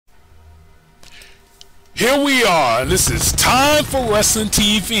Here we are, and this is Time for Wrestling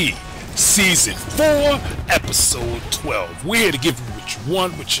TV, Season 4, Episode 12. We're here to give you what you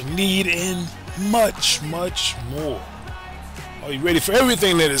want, what you need, and much, much more. Are you ready for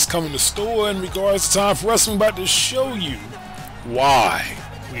everything that is coming to store in regards to Time for Wrestling? I'm about to show you why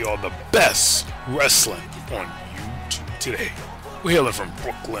we are the best wrestling on YouTube today. We're hailing from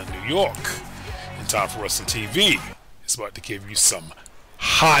Brooklyn, New York, and Time for Wrestling TV is about to give you some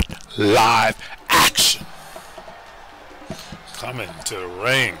hot live action. Coming to the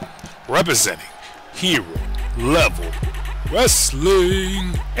ring, representing Hero Level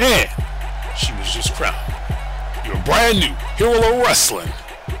Wrestling, and she was just crowned your brand new Hero Level Wrestling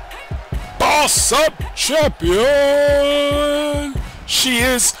Boss Up Champion. She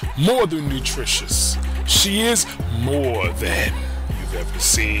is more than nutritious. She is more than you've ever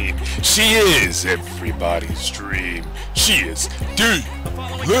seen. She is everybody's dream. She is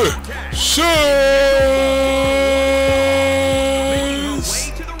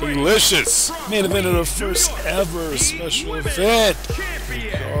delicious. Main event of the first ever special event in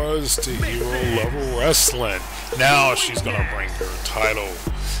regards to Hero Level Wrestling. Now she's gonna bring her title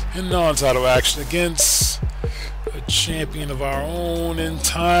in non-title action against a champion of our own in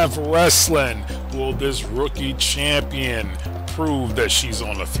Time for Wrestling. Will this rookie champion prove that she's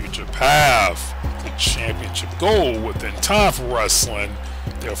on a future path to championship goal within Time for Wrestling,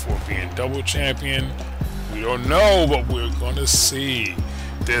 therefore being double champion? We don't know, but we're gonna see.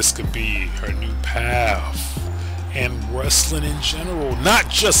 This could be her new path and wrestling in general, not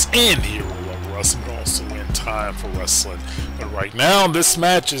just in Hero Level Wrestling, but also in Time for Wrestling. But right now, this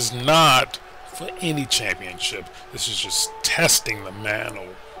match is not for any championship. This is just testing the mantle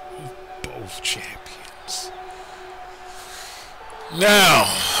of both champions. Now,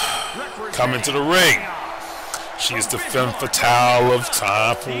 coming to the ring, she is the femme fatale of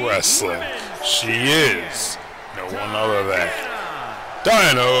Time for Wrestling. She is no one other than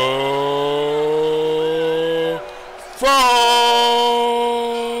Dinah Frost.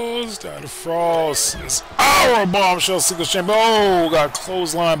 Dinah Frost is our bombshell singles champion. Oh, got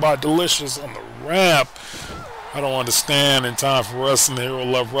clotheslined by Delicious on the ramp. I don't understand. In Time for Wrestling, Hero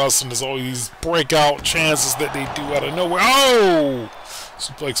Love Wrestling, there's all these breakout chances that they do out of nowhere. Oh!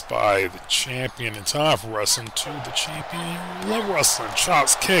 Suplex by the champion in Time for Wrestling to the champion in Hero Love Wrestling.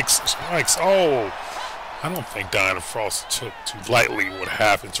 Chops, kicks, strikes. Oh! I don't think Dinah Frost took too lightly what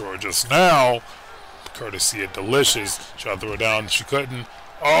happened to her just now, courtesy of Delicious. Tried to throw her down, she couldn't.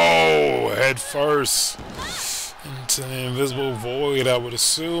 Oh, head first into the invisible void, I would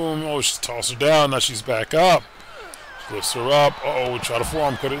assume. Oh, she tossed her down, now she's back up. She lifts her up. Uh-oh, try to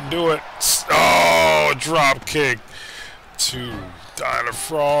form, couldn't do it. Oh, drop kick to Dinah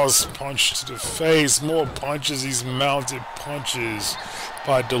Frost. Punch to the face, more punches, these mounted punches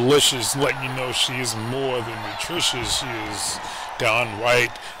by Delicious, letting you know she is more than nutritious. She is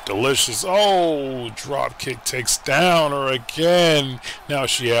downright delicious. Oh, drop kick takes down her again. Now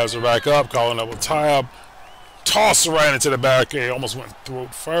she has her back up, calling up a tie-up. Toss her right into the barricade, almost went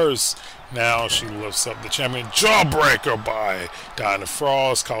throat first. Now she lifts up the champion. Jawbreaker by Dinah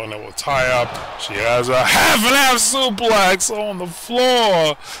Frost, calling up a tie-up. She has a half-and-half suplex on the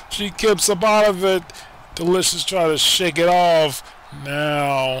floor. She kips up out of it. Delicious try to shake it off.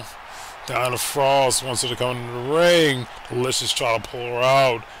 Now, Dinah Frost wants her to come into the ring. Delicious try to pull her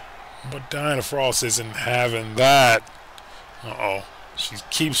out, but Dinah Frost isn't having that. Uh-oh. She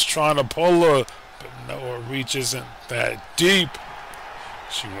keeps trying to pull her, but no, her reach isn't that deep.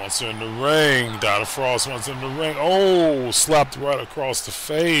 She wants her in the ring. Dinah Frost wants her in the ring. Oh, slapped right across the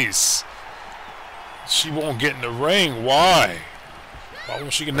face. She won't get in the ring. Why? Why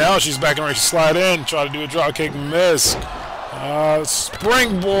won't she get? Now she's back in the ring. She slide in, try to do a drop kick, miss.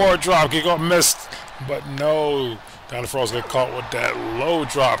 Springboard drop kick, missed, but no. Dinah Frost got caught with that low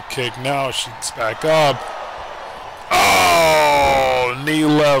drop kick. Now she's back up. Oh, knee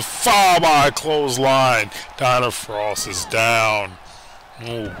left, foul by clothesline. Dinah Frost is down.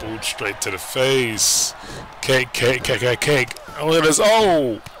 Oh, boot straight to the face. Cake, cake, cake, cake, cake. Look at this.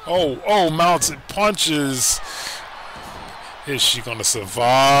 Oh, mounted punches. Is she going to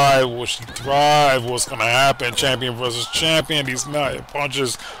survive? Will she thrive? What's going to happen? Champion versus champion. These mounted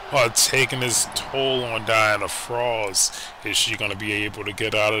punches are taking its toll on Dinah Frost. Is she going to be able to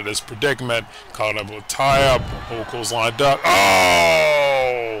get out of this predicament? Caught up with tie-up. Clothesline duck.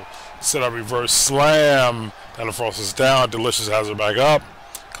 Oh! Set up reverse slam. Dinah Frost is down. Delicious has her back up.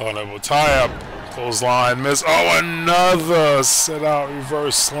 Caught up with tie-up. Clothesline miss. Oh, another set out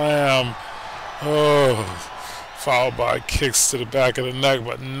reverse slam. Oh. Followed by kicks to the back of the neck,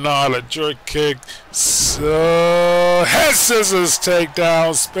 but not a jerk kick. So, head scissors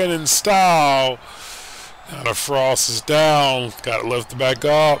takedown, spinning style. Diana Frost is down. Got to lift it back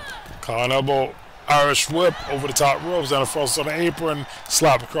up. Collar elbow. Irish whip over the top ropes. Diana Frost on the apron.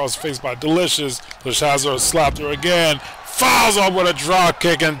 Slap across the face by Delicious. Delicious has her. Slapped her again. Falls off with a drop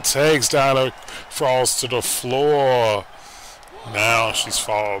kick and takes Diana Frost to the floor. Now she's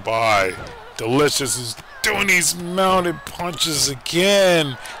followed by Delicious, who's doing these mounted punches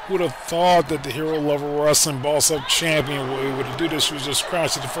again. Who would have thought that the Hero Level Wrestling Boss Up Champion would be able to do this? She was just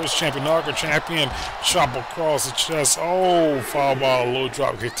crashed at the first champion, Knocker champion, chop across the chest. Oh, followed by a low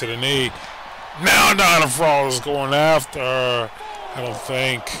drop kick to the knee. Now Diana Frost is going after her. I don't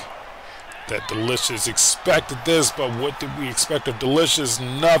think that Delicious expected this, but what did we expect of Delicious?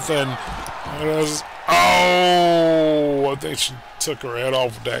 Nothing. Oh, I think she took her head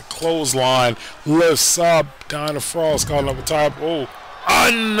off with that clothesline. Lifts up. Diana Frost calling up a top. Oh,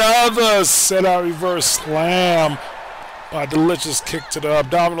 another set-out reverse slam by Delicious. Kick to the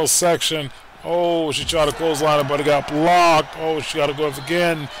abdominal section. Oh, she tried to clothesline it, but it got blocked. Oh, she got to go up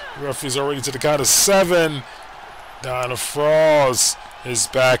again. The referee's already to the count of 7. Diana Frost is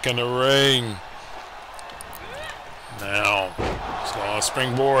back in the ring. Now, she's going on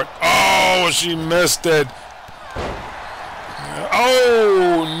springboard. Oh, she missed it.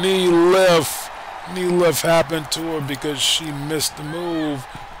 Oh, knee lift. Knee lift happened to her because she missed the move.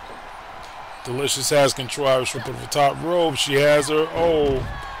 Delicious has control. Irish whip over the top rope. She has her. Oh,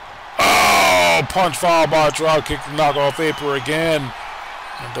 punch followed by a drop kick to knock off April again.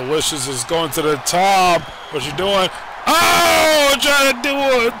 And Delicious is going to the top. What's she doing? Oh, trying to do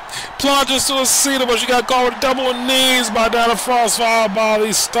a plancha suicida, but she got caught with double knees by Diana Frost, followed by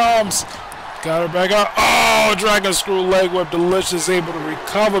these stomps. Got her back up. Oh, dragon screw leg whip. Delicious able to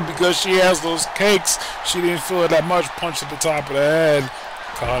recover because she has those cakes. She didn't feel it that much. Punch at the top of the head.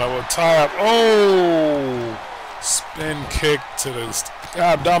 Caught up with tie up. Oh, spin kick to the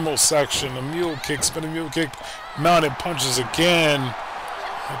abdominal section. A mule kick, spinning mule kick. Mounted punches again.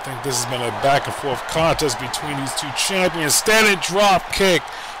 I think this has been a back and forth contest between these two champions. Standing drop kick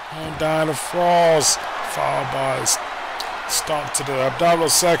on Diana Frost, followed by a stomp to the abdominal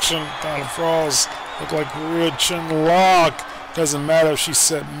section. Diana Frost look like rear chin lock. Doesn't matter if she's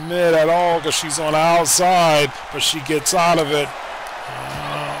set mid at all because she's on the outside, but she gets out of it.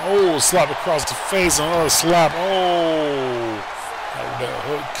 Oh, slap across the face, another slap. Oh, that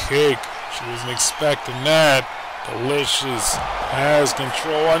hook kick. She wasn't expecting that. Delicious has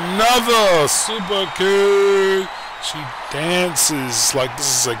control. Another super kick. She dances like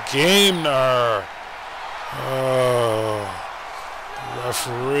this is a game to her. The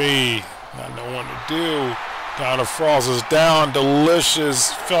referee not knowing what to do. Diana Frost is down.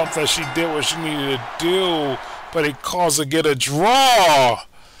 Delicious felt that she did what she needed to do, but it caused her to get a draw.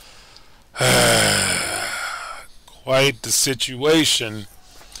 Quite the situation.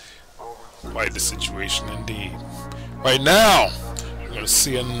 Quite the situation indeed. Right now, we're going to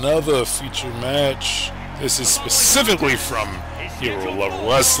see another feature match. This is specifically from Hero Level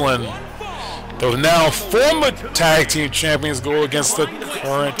Wrestling. The now former tag team champions go against the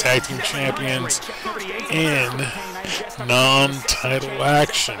current tag team champions in non-title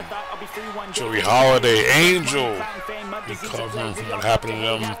action. Joey Holiday, Angel, recovering from what happened to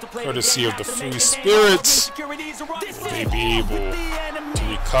them, courtesy of the Free Spirits. Will they be able to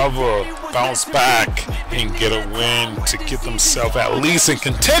recover, bounce back, and get a win to get themselves at least in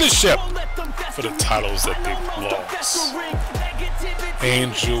contendership for the titles that they've lost?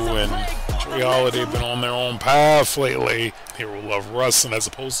 Angel and Joey Holiday have been on their own path lately. Hero Love Wrestling, as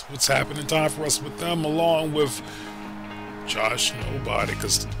opposed to what's happening in Time for Us with them, along with Josh Nobody,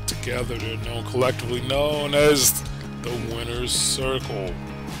 because together they're known, collectively known as the Winner's Circle.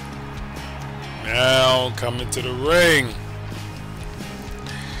 Now coming to the ring,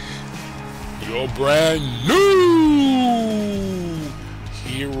 your brand new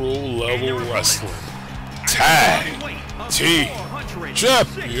Hero Level Wrestling Tag Team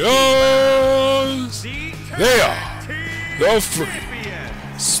Champions. They are the Free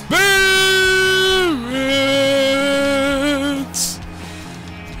Spirits.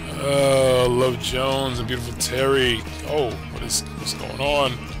 Love Jones and Beautiful Terry. Oh, what's going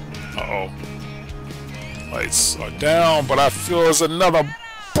on? Uh-oh. Lights are down, but I feel there's another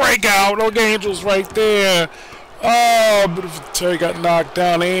breakout. Look, Angel's right there. Oh, Beautiful Terry got knocked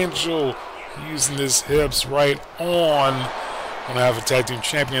down. Angel using his hips right on. Gonna have a tag team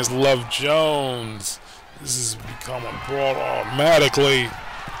champions, Love Jones. This has become a brawl automatically.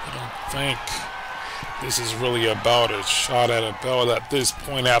 I don't think this is really about a shot at a belt at this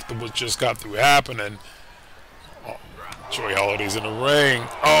point after what just got through happening. Oh, Joey Holiday's in the ring.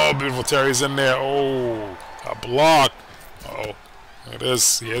 Oh, Beautiful Terry's in there. Oh, got blocked. Uh-oh. Look at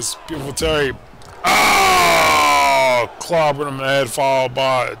this. Yes, Beautiful Terry. Oh, clobbered him in the head, followed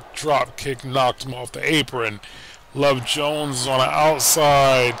by a drop kick, knocked him off the apron. Love Jones on the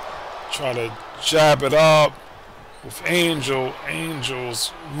outside, try to jab it up with Angel.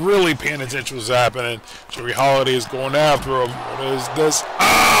 Angel's really paying attention to what's happening. Joey Holiday is going after him. What is this?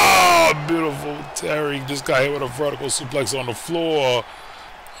 Ah, beautiful. Terry just got hit with a vertical suplex on the floor.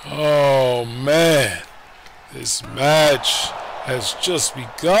 Oh, man. This match has just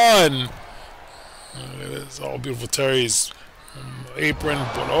begun. It's all beautiful. Terry's apron,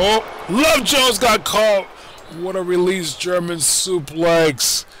 but oh, Love Jones got caught. What a release German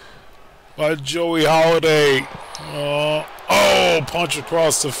suplex by Joey Holiday. Oh, punch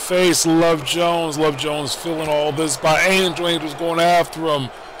across the face. Love Jones. Love Jones feeling all this by Angel. Angel's going after him.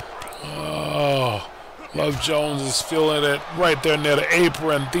 Oh, Love Jones is feeling it right there near the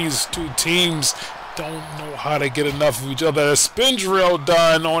apron. These two teams don't know how to get enough of each other. A spin drill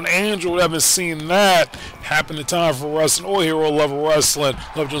done on Angel. We haven't seen that happen in time for wrestling or hero level wrestling.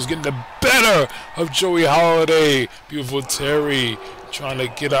 Love Jones getting the better of Joey Holiday. Beautiful Terry trying to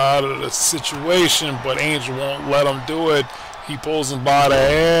get out of the situation, but Angel won't let him do it. He pulls him by the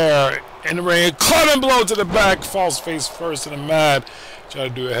hair in the ring. Clubbing blow to the back. Falls face first in the mat. Try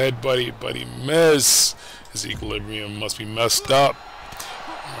to do a headbutt, but he missed. His equilibrium must be messed up.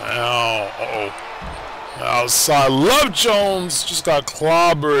 Now, outside, Love Jones just got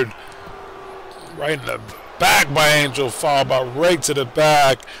clobbered right in the back by Angel, followed by rake to the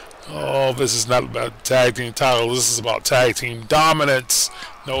back. Oh, this is not about tag team title. This is about tag team dominance,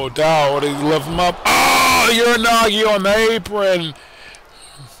 no doubt. They lift him up. Oh, Uranagi on the apron,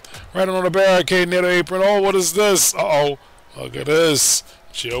 right on the barricade near the apron. Oh, what is this? Uh-oh, look at this.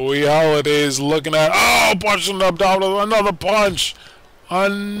 Joey Holiday's looking at. Oh, punching the abdominal. Another punch.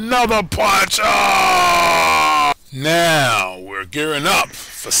 Another punch! Oh! Now we're gearing up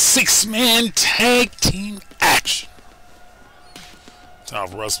for 6-man tag team action. Time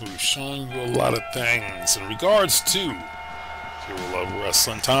for wrestling. We've shown you a lot of things in regards to Hero Level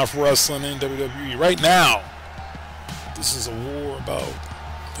Wrestling. Time for wrestling in WWE. Right now, this is a war about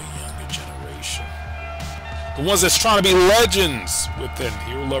the younger generation. The ones that's trying to be legends within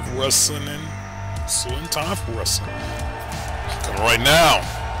Hero Level Wrestling and so in Time for Wrestling. Coming right now,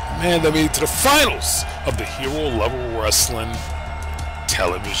 man, that made it to the finals of the Hero Level Wrestling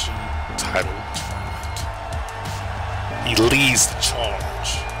television title tournament. He leads the charge.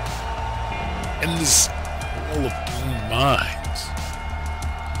 In this Wall of Doom minds,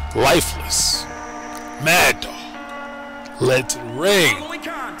 Lifeless, Mad Dog, led to the ring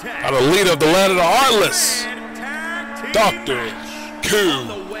by the leader of the Land of the Heartless, Dr.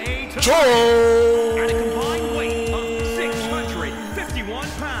 Q.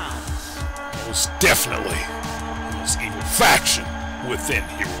 Most definitely, the most evil faction within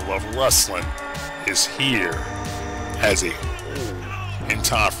Hero Level Wrestling is here as a whole in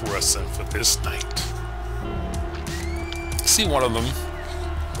Time for Wrestling for this night. See, one of them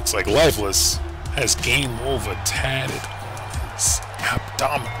looks like Lifeless has Game Over tatted on his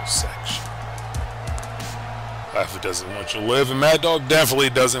abdominal section. Lifeless doesn't want you to live, and Mad Dog definitely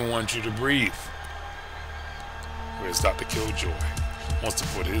doesn't want you to breathe. Whereas Dr. Killjoy wants to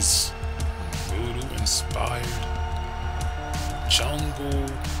put his voodoo-inspired, jungle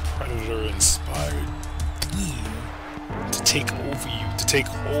predator-inspired theme to take over you, to take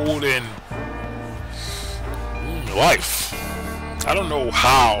hold in your life. I don't know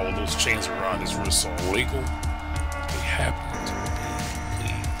how those chains around his wrists are legal. They happen to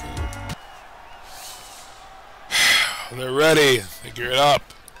be legal. They're ready. They're geared up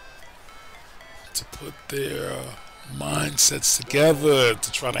to put their mindsets together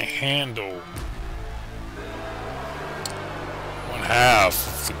to try to handle one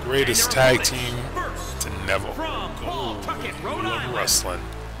half of the greatest tag team to never go in wrestling.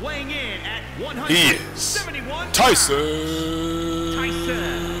 He is Tyson.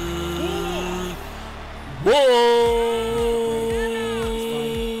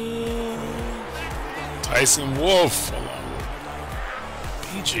 Tyson Wolf, along with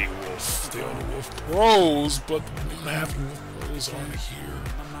PJ Wolf. They are the Wolf Pros, but we don't have the Wolf Pros on here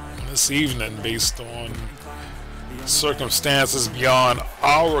this evening based on circumstances beyond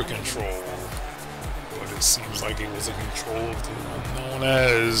our control. But it seems like it was in control of the one known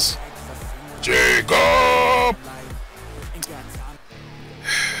as Jacob.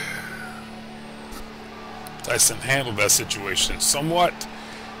 Tyson handled that situation somewhat.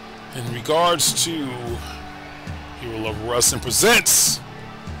 In regards to Hero Level Wrestling presents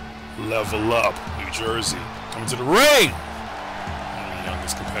Level Up New Jersey. Coming to the ring, one of the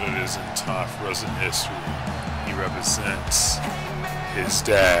youngest competitors in Time for Wrestling history. He represents his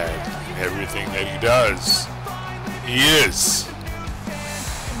dad in everything that he does. He is.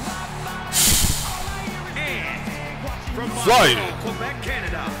 Flying.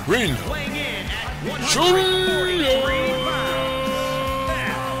 Reno. Junior.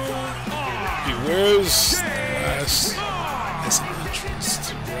 He wears the last as an entrance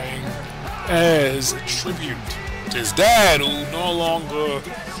to the ring as a tribute to his dad, who no longer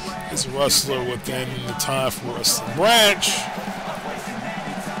is a wrestler within the Time for Wrestling branch,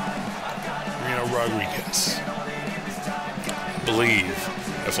 Reno Rodriguez. I believe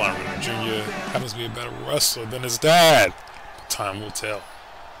that Flying Reno Jr. happens to be a better wrestler than his dad. But time will tell.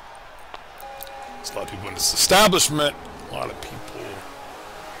 There's a lot of people in this establishment, a lot of people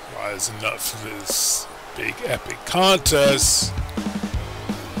rising up for this big epic contest.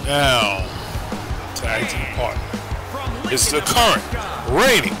 Now, the tag team partner is the current,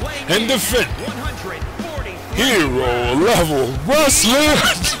 reigning, and defending hero level wrestler,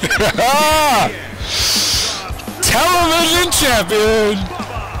 television champion.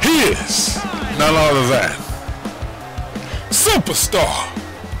 He is none other than superstar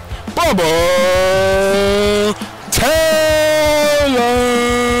Bubba Taylor.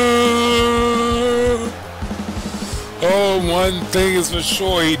 Oh, one thing is for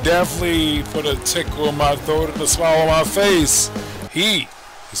sure, he definitely put a tickle in my throat and a smile on my face. He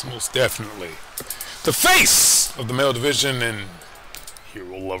is most definitely the face of the male division in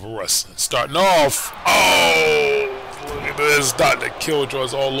hero level wrestling. Starting off, oh, look at this, Dr.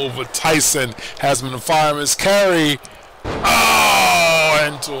 Killjoy's all over Tyson, has been a fireman McClary. Oh,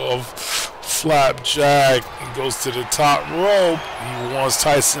 into a flapjack. He goes to the top rope. He wants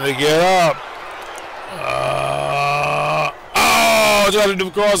Tyson to get up. Oh, tried to do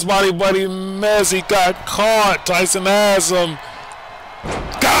a crossbody, but he missed. He got caught. Tyson has him.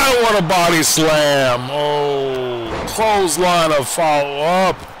 God, what a body slam. Oh, clothesline of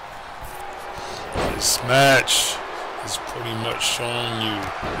follow-up. This match is pretty much showing you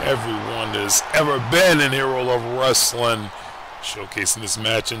everyone that's ever been in hero level wrestling. Showcasing this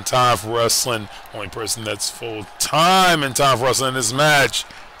match in Time for Wrestling. Only person that's full time in Time for Wrestling in this match.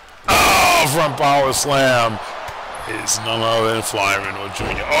 Oh, front power slam is none other than Flying Reno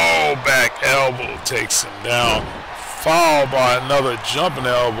Jr. Oh, back elbow takes him down, followed by another jumping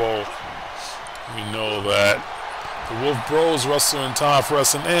elbow. We know that the Wolf Bros wrestle in Time for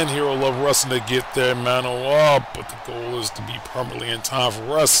Wrestling and hero level wrestling to get their mantle up, but the goal is to be permanently in Time for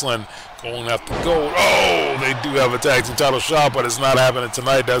Wrestling, going after gold. Oh, they do have a tag team title shot, but it's not happening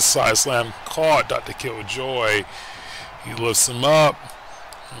tonight. That side slam caught Dr. Killjoy. He lifts him up.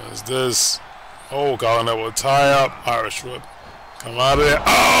 What is this? Oh, calling that with a tie-up. Irish whip. Come out of there.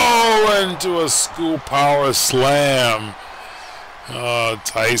 Oh, into a scoop power slam.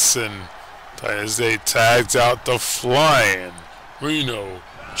 Tyson. As they tagged out the Flying Reno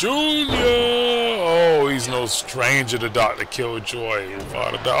Jr. Oh, he's no stranger to Dr. Killjoy.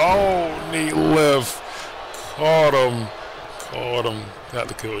 Oh, neat lift. Caught him.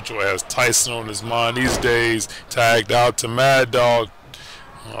 Dr. Killjoy has Tyson on his mind these days. Tagged out to Mad Dog.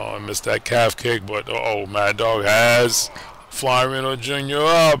 Oh, I missed that calf kick, but oh, Mad Dog has Flying Reno Jr.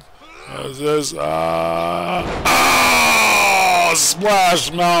 up. What is this?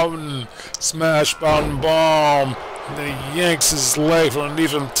 Splash Mountain. Smash Mountain Bomb. And then he yanks his leg from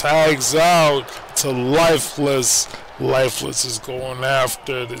underneath him, tags out to Lifeless. Lifeless is going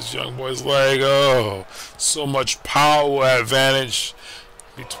after this young boy's leg. Oh, so much power advantage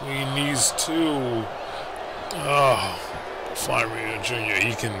between these two. Oh, Flying Reno Jr.,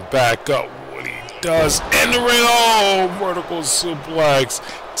 he can back up what he does in the ring. Oh, vertical suplex.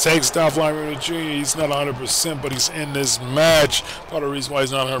 Takes down Flying Reno Jr. He's not 100%, but he's in this match. Part of the reason why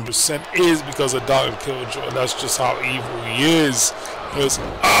he's not 100% is because of Dr. Killjoy. That's just how evil he is.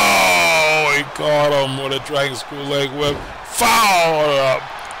 Oh, he caught him with a dragon screw leg whip. Fouled up.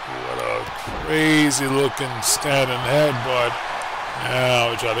 What a crazy looking standing headbutt. Now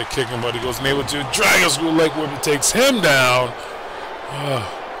we try to kick him, but he goes unable to. Dragon screw leg whip. It takes him down.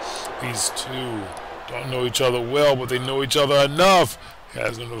 These two don't know each other well, but they know each other enough.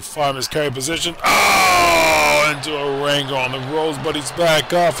 Has him to the fireman's carry position. Oh, into a wrangle on the ropes, but he's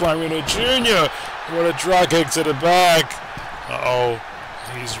back up. Flying Reno Jr. with a drop kick to the back. Uh-oh.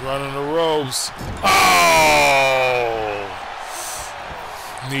 He's running the ropes. Oh!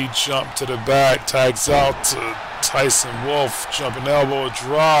 Knee jump to the back. Tags out to Tyson Wolf. Jumping elbow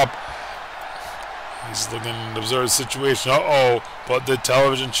drop. He's looking at an absurd situation. Uh-oh. But the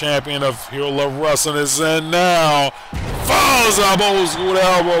television champion of Hero Love Wrestling is in now. Follows up old school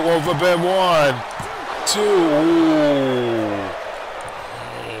elbow. Going for pin 1, 2. Oh,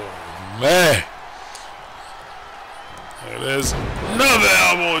 man. There it is. Another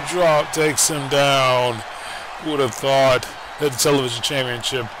elbow drop takes him down. Who would have thought that the television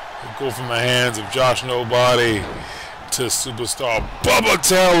championship would go from the hands of Josh Nobody to superstar Bubba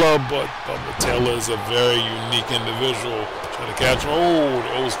Taylor? But Bubba Taylor is a very unique individual. Trying to catch him. Oh,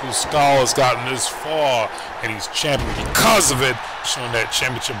 the old school style has gotten this far, and he's champion because of it, showing that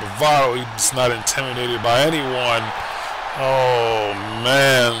championship bravado. He's not intimidated by anyone. Oh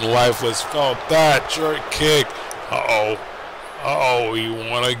man, Lifeless felt that jerk kick. You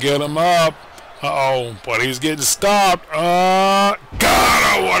want to get him up. But he's getting stopped. Got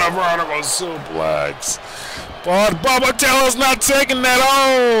him. What a vertical suplex. But Bubba Taylor's not taking that.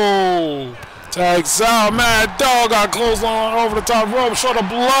 Oh, tags out. Mad Dog got closed on over the top rope. Shoulder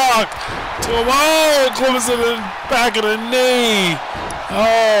block to him. Oh, clips to the back of the knee.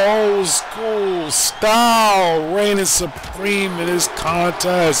 Oh, old school style reigning supreme in this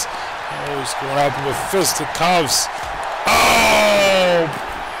contest. Old school happened with fisticuffs. Oh,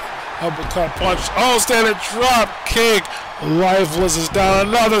 uppercut punch. Oh, standing drop kick. Lifeless is down.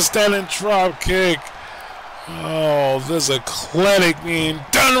 Another standing drop kick. Oh, there's a clinic being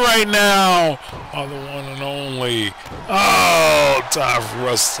done right now on the one and only. Oh, time for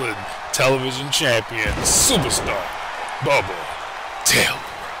wrestling television champion, superstar Bubba Taylor.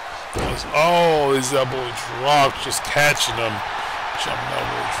 Oh, these elbow drops, just catching them. Jumping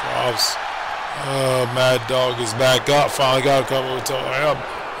elbow drops. Mad Dog is back up. Finally got a couple of toes up.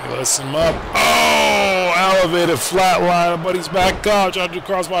 He lets him up. Oh, elevated flatliner, but he's back up. Tried to do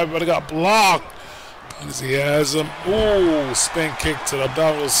crossbody, but it got blocked. As he has him. Ooh, spin kick to the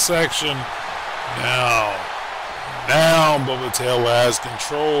abdominal section. Now Bubba Taylor has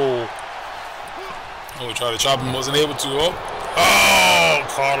control. Oh, tried to chop him, wasn't able to. Oh,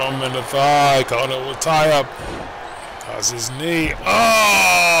 caught him in the thigh. Caught him with tie up. Caught his knee. Oh,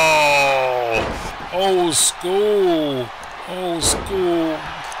 old school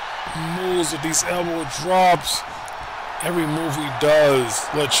moves with these elbow drops. Every move he does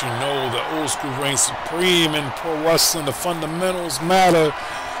lets you know that old school reigns supreme in pro wrestling. The fundamentals matter.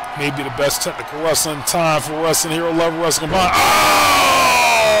 Maybe the best technical wrestling time for wrestling. Hero Love Wrestling. Oh!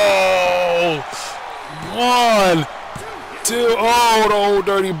 1, 2. Oh, the old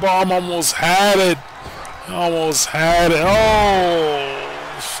dirty bomb almost had it. Oh,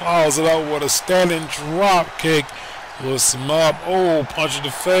 follows it up with a standing drop kick. Lifts him up. Oh, punch in the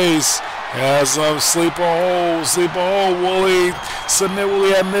face. Has sleeper hold, Wooly. Submit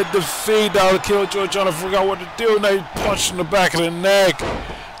Wooly at mid-defeat. Dr. Killjoy trying to figure out what to do. Now he punched in the back of the neck.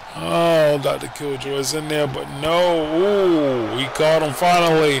 Oh, Dr. Killjoy's in there, but no. Ooh, he caught him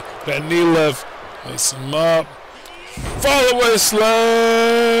finally. That knee lift. Lifts him up. Follow-away slam.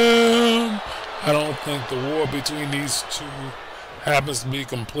 I don't think the war between these two happens to be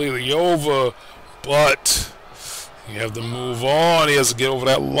completely over, but you have to move on. He has to get over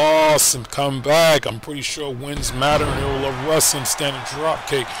that loss and come back. I'm pretty sure wins matter in Hero Love Wrestling. Standing drop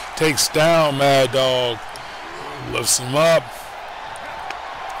kick. Takes down Mad Dog. Lifts him up.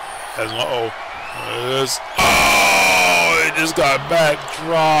 There it is. Oh, he just got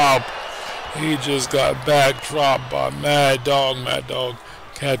backdrop. By Mad Dog. Mad Dog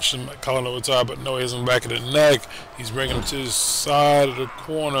catch him, calling over top, but no, he has him back of the neck. He's bringing him to his side of the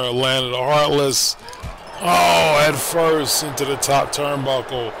corner. Landed a Heartless. Oh, head first into the top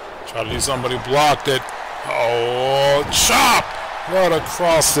turnbuckle. Try to do something, but he blocked it. Oh, chop! Right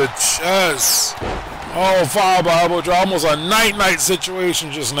across the chest. Oh, followed by elbow drop. Almost a night-night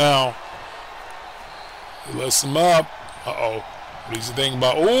situation just now. He lifts him up. What is he thinking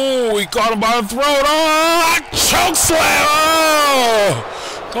about? Oh, he caught him by the throat. Oh, choke slam. Oh,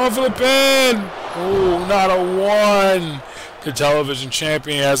 going for the pin. Oh, not a one. The television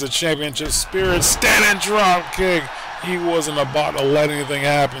champion has a championship spirit. Standing drop kick. He wasn't about to let anything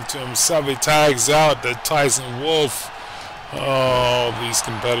happen to himself. He tags out the Tyson Wolf. Oh, these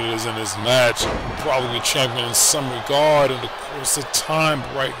competitors in this match probably be champion in some regard in the course of time.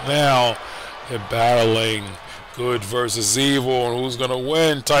 But right now, they're battling good versus evil. And who's going to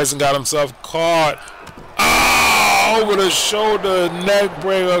win? Tyson got himself caught. Oh, over the shoulder, neck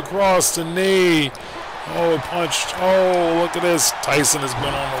breaker across the knee. Oh, punched. Oh, look at this. Tyson has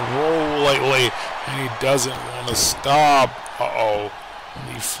been on a roll lately, and he doesn't want to stop.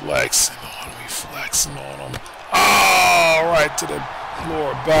 Me flexing on him. Oh, right to the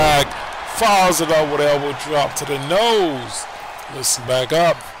floor back. Follows it up with an elbow drop to the nose. Listen back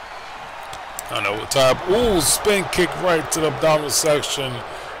up. I know what type. Ooh, spin kick right to the abdominal section.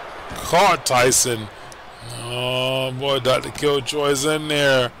 Caught Tyson. Oh, boy, Dr. Killjoy's in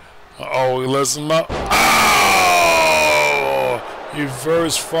there. He lets him up. Oh!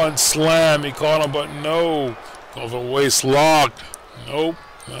 Reverse front slam. He caught him, but no. Going for waist lock. Nope.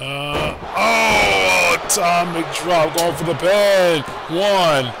 atomic drop, going for the pin.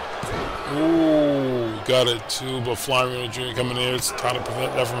 1. Ooh, got it 2, but Flying Rhino Jr. coming in, trying to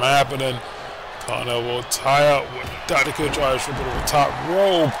prevent that from happening. Caught elbow tie up with Dr. Killjoy, triple over the top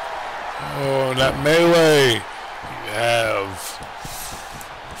rope. Oh, and that melee. You have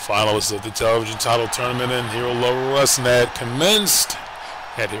finalists of the television title tournament in Hero Level Wrestling that commenced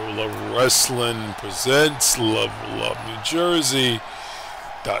at Hero Level Wrestling presents Level Up New Jersey.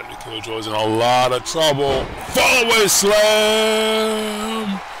 Dr. Killjoy's in a lot of trouble. Fallaway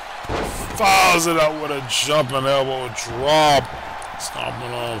slam! Fouls it out with a jumping elbow drop.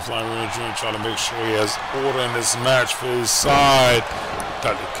 Stomping on Flying Rhino Jr. trying to make sure he has order in this match for his side.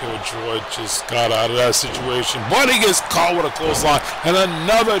 Dr. Killjoy just got out of that situation, but he gets caught with a clothesline and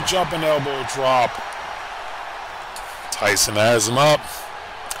another jumping elbow drop. Tyson has him up.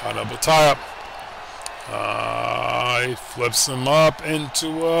 Caught up a tie-up. He flips him up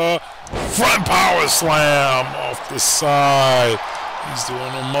into a front power slam off the side. He's doing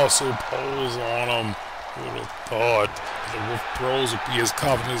a muscle pose on him. Who would have thought the Wolf Bros would be as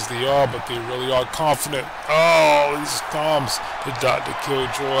confident as they are, but they really are confident. Oh, he stomps to Dr.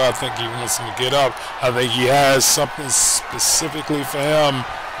 Killjoy. I think he wants him to get up. I think he has something specifically for him.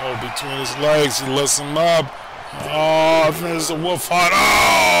 Oh, between his legs, he lifts him up. Oh, I think it's the Wolf Hunt.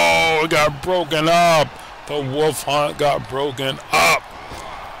 Oh, it got broken up. The Wolf Hunt got broken up.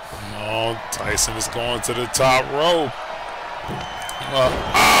 Oh, Tyson is going to the top rope.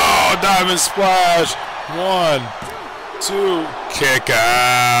 Oh, diving splash. 1, 2, kick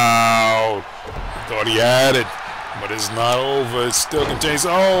out. Thought he had it, but it's not over. It still continues.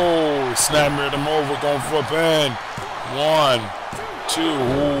 Oh, snap mirrored him over, going for a pin. 1, 2.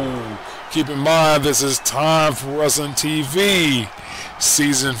 Ooh. Keep in mind, this is Time for Wrestling TV,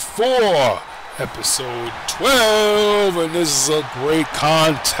 Season 4, Episode 12, and this is a great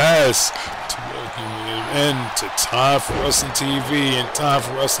contest to welcome you into Time for Wrestling TV and Time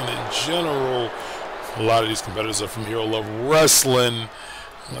for Wrestling in general. A lot of these competitors are from Hero Level Wrestling.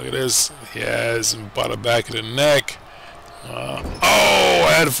 Look at this. He has him by the back of the neck.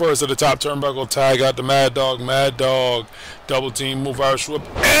 Head first at the top turnbuckle, tag out the Mad Dog. Mad Dog double team, move Irish whip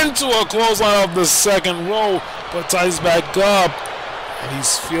into a clothesline of the second row, but ties back up, and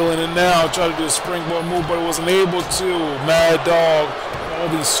he's feeling it now. Tried to do a springboard move, but he wasn't able to. Mad Dog, all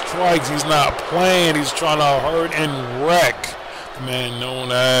these strikes, he's not playing. He's trying to hurt and wreck the man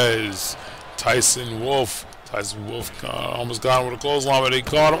known as Tyson Wolf. Tyson Wolf almost got him with a clothesline, but they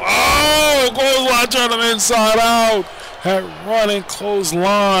caught him. Oh, clothesline turned him inside out. That running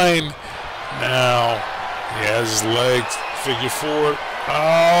clothesline. Now he has his legs figure forward.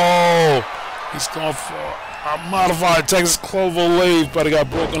 Oh, he's going for a modified Texas Clover Leaf, but it got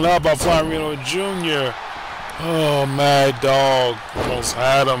broken up by Flying Rhino Jr. Oh, Mad Dog almost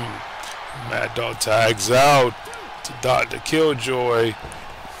had him. Mad Dog tags out to Dr. Killjoy.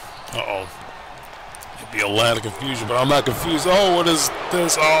 Uh-oh. It'd be a land of confusion, but I'm not confused. Oh, what is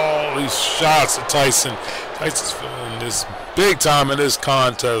this? Oh, these shots of Tyson. Tyson's feeling this big time in this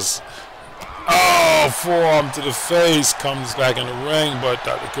contest. Oh, forearm to the face. Comes back in the ring, but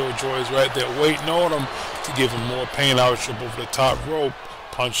Dr. Killjoy is right there waiting on him to give him more pain. Out trip over the top rope.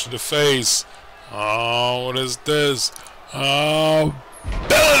 Punch to the face. Oh, what is this? Oh,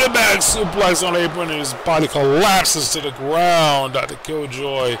 belly to back suplex on the apron, and his body collapses to the ground. Dr.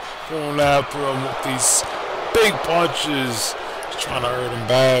 Killjoy going after him with these big punches. He's trying to hurt him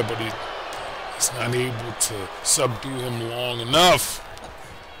bad, but he's not able to subdue him long enough.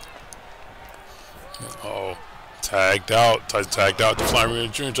 Oh, tagged out. Tagged out to Flying Rhino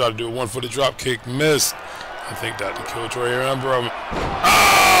Jr. Tried to do a one-footed drop kick, missed. I think Dr. Killjoy, remember him.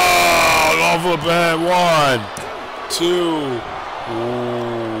 Oh, going for a bad 1, 2.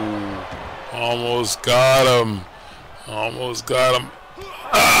 Ooh, almost got him. Almost got him.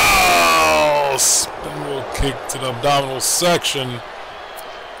 Oh, spinal kick to the abdominal section.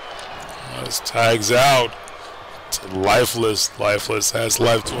 This tags out to Lifeless. Lifeless has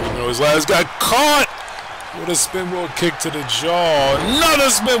life to him. His last got caught with a spinwheel kick to the jaw. Another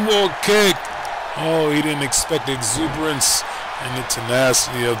spinwheel kick. Oh, he didn't expect the exuberance and the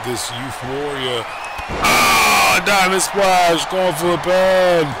tenacity of this youth warrior. Ah, diamond splash, going for a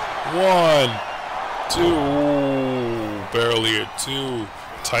pin. 1, 2, ooh, barely a 2.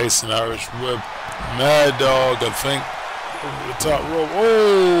 Tyson Irish whip. Mad Dog, I think, over the top rope.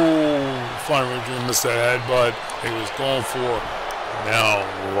 Oh, Flying Rhino Jr. missed that headbutt he was going for. Now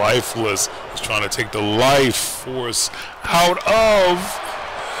Lifeless is trying to take the life force out of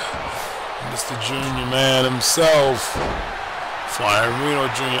Mr. Junior Man himself. Flying Rhino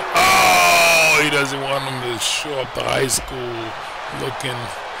Jr. Oh, he doesn't want him to show up to high school looking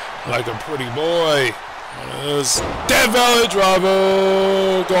like a pretty boy. Dead Valley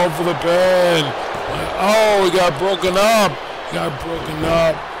driver going for the pin. Oh, he got broken up.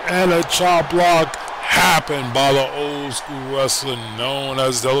 And a chop block happened by the old school wrestler known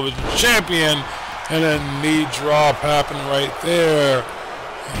as television champion. And a knee drop happened right there.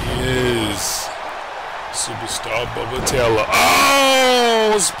 He is Superstar Bubba Taylor.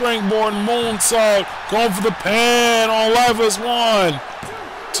 Oh, springboard moonsault. Going for the pin on Lifeless. 1,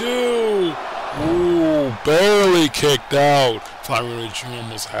 2. Ooh, barely kicked out. Flying Jr.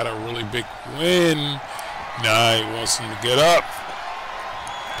 almost had a really big win. Now he wants him to get up.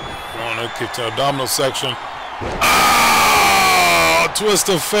 On a kick to abdominal section. Ah! Twist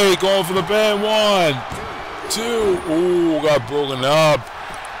of fate. Going for the pin. 1, 2. Ooh, got broken up.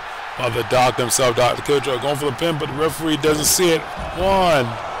 The doctor himself, Dr. Killjoy, going for the pin, but the referee doesn't see it. 1.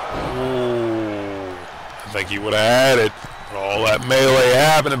 Ooh. I think he would have had it. But all that melee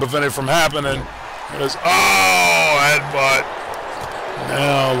happened and prevented it from happening. It is, oh, headbutt.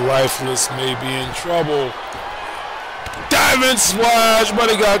 Now Lifeless may be in trouble. Diving splash, but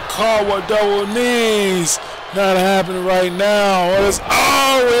he got caught with double knees. Not happening right now. What is,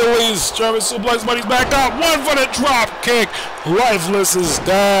 oh, release. German suplex, but he's back up. 1 for the drop kick. Lifeless is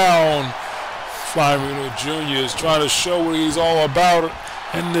down. Flying Reno Jr. is trying to show what he's all about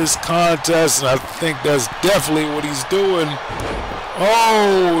in this contest, and I think that's definitely what he's doing.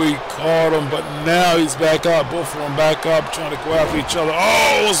 Oh, he caught him, but now he's back up. Both of them back up, trying to go after each other.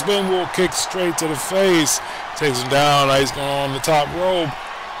 Oh, spin wheel kick straight to the face. Takes him down. Now he's going on the top rope.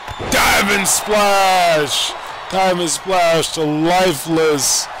 Diving splash. Diving splash to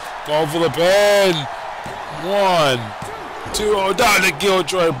Lifeless. Going for the pin. 1, 2. Oh, Dr.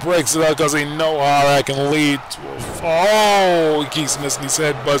 Killjoy breaks it up because he knows how that can lead to a fall. Oh, he keeps missing his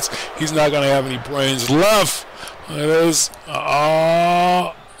headbutts. He's not going to have any brains left. It is. He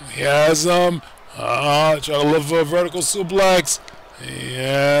has them. Try to live for a vertical suplex. He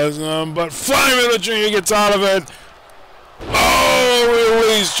has them, but Flying Jr. gets out of it. Oh,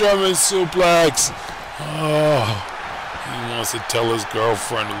 release German suplex. Oh, he wants to tell his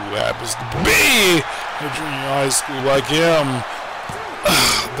girlfriend, who happens to be a junior high school like him,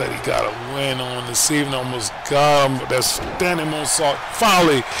 that he got a win on this evening. Almost got him, but that standing moonsault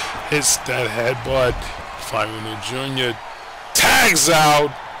finally hits that headbutt. Flying Jr. tags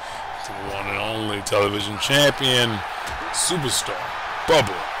out to the one and only television champion, Superstar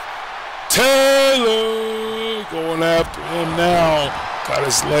Bubba Taylor, going after him now. Got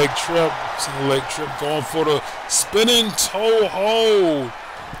his leg trip, single leg trip, going for the spinning toe hold.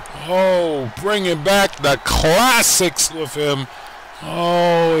 Oh, bringing back the classics with him.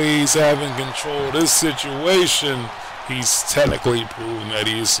 Oh, he's having control of this situation. He's technically proven that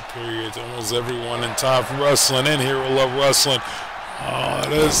he is superior to almost everyone in Time for Wrestling and Hero Love Wrestling.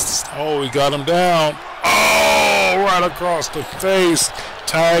 Oh, he got him down. Oh, right across the face.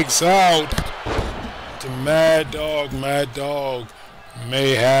 Tags out to Mad Dog. Mad Dog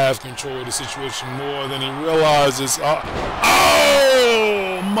may have control of the situation more than he realizes. Oh,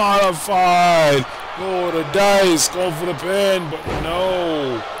 modified. Roll the dice. Go for the pin, but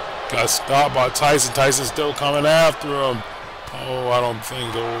no. Got stopped by Tyson. Tyson's still coming after him. Oh, I don't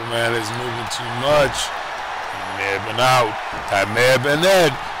think the old man is moving too much. He may have been out. That may have been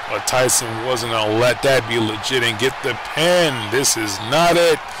it. But Tyson wasn't going to let that be legit and get the pin. This is not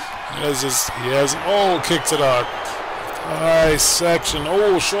it. He has, oh, kick to the thigh section.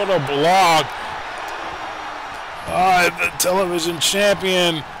 Oh, shoulder block. The television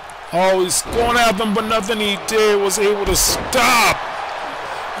champion. Oh, he's going at them, but nothing he did was able to stop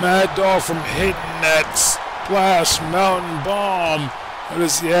Mad Dog from hitting that splash mountain bomb.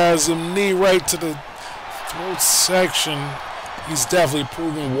 He has him knee right to the throat section. He's definitely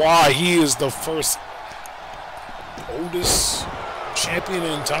proven why he is the first oldest champion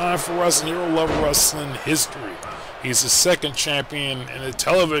in Time for Wrestling, Hero Love Wrestling history. He's the second champion in the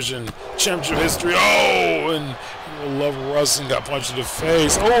television championship history. Oh, and Hero Love Wrestling got punched in the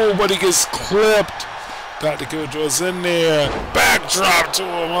face. Oh, but he gets clipped. Dr. Killjoy's in there. Backdrop to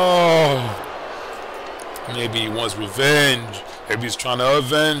him. Oh. Maybe he wants revenge. Maybe he's trying to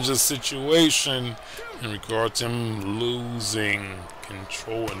avenge the situation in regard to him losing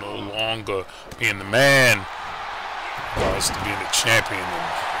control and no longer being the man. Regards to being the champion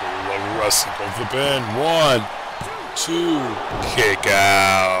in Love Wrestling. Go for the pin. 1, 2. Kick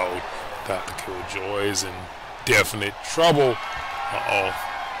out. Dr. Killjoy is in definite trouble.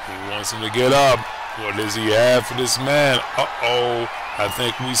 He wants him to get up. What does he have for this man? I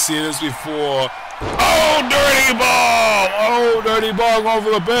think we've seen this before. Oh, dirty ball! Oh, dirty ball going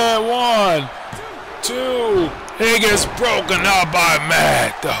for the pin. 1, 2. He gets broken up by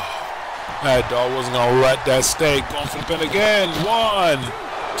Mad Dog. Mad Dog wasn't going to let that stay. Going for the pin again. 1,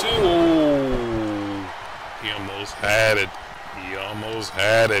 2. Ooh. He almost had it. He almost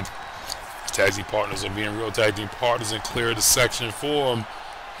had it. Tag team partners are being real tag team partners and clear the section for him.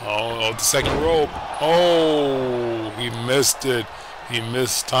 Oh, the second rope. Oh, he missed it. He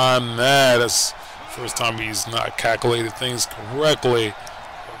mistimed that. That's the first time he's not calculated things correctly.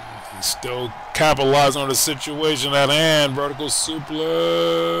 He's still capitalizing on the situation at hand. Vertical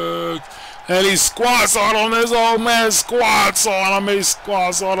suplex. And he squats on him. This old man squats on him. He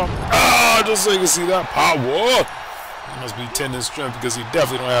squats on him. Oh, just so you can see that power. He must be tendon strength because he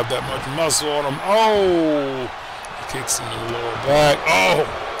definitely don't have that much muscle on him. Oh, he kicks him in the lower back. Oh,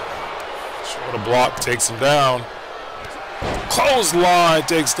 shoulder block takes him down. Clothesline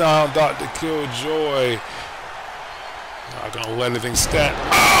takes down Dr. Killjoy. Not gonna let anything stand.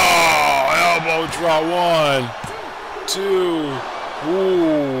 Oh, elbow drop. 1, 2.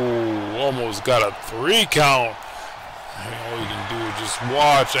 Ooh, almost got a 3 count. And all you can do is just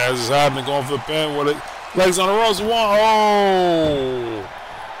watch as it's happening. Going for the pin with it. Legs on the ropes. 1. Oh.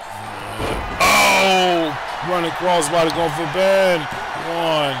 Oh. Running crossbody going for the pin.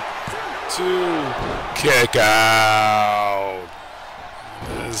 1, 2. Kick out.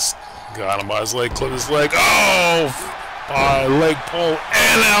 This got him by his leg. Clip his leg. Oh. By leg pull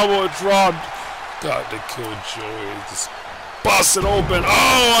and elbow drop. Got the Killjoy. Just busted open.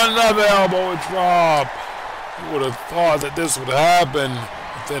 Oh, another elbow drop. You would have thought that this would happen.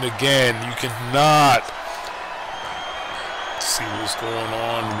 But then again, you cannot see what's going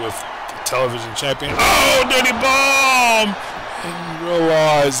on with the television champion. Oh, dirty bomb! And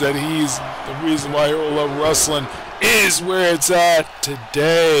realize that he's the reason why Hero Love Wrestling is where it's at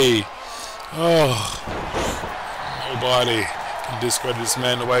today. Oh, nobody can discredit this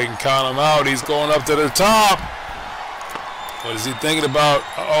man. Nobody can count him out. He's going up to the top. What is he thinking about?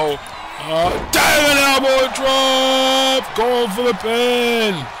 Diving elbow drop! Going for the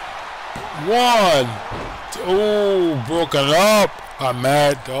pin. 1, 2. Broken up by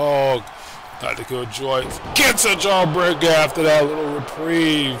Mad Dog. Dr. Killjoy gets a jawbreaker after that little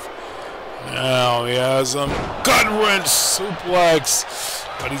reprieve. Now he has him. Gut wrench suplex.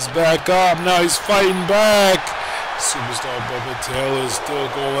 But he's back up. Now he's fighting back. Superstar Bubba Taylor is still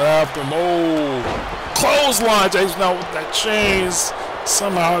going after him. Oh, clothesline takes him out with that chains.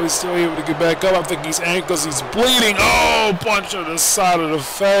 Somehow he's still able to get back up. I think he's ankles. He's bleeding. Oh, punch on the side of the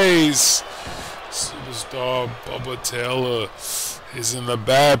face. Superstar Bubba Taylor is in a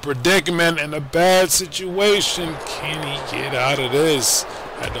bad predicament and a bad situation. Can he get out of this?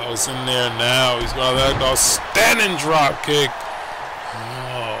 That dog's in there now. He's got that dog standing drop kick.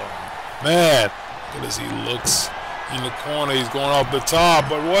 Oh, man. Look as he looks in the corner. He's going off the top.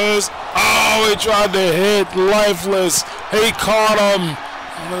 But what is? Oh, he tried to hit Lifeless. He caught him.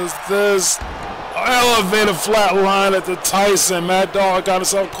 What is this? Elevator flat line at the Tyson. Mad Dog got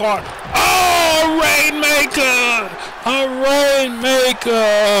himself caught. Oh, Rainmaker! A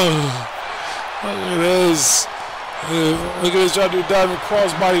Rainmaker! Look at this. Look at this. Trying to do diving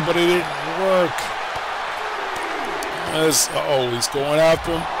crossbody, but it didn't work. Uh-oh, he's going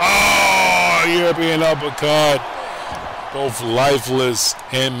after him. Oh, European uppercut. Both Lifeless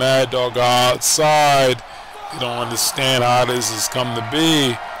and Mad Dog are outside. They don't understand how this has come to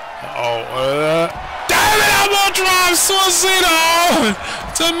be. Diving elbow drop, Suicide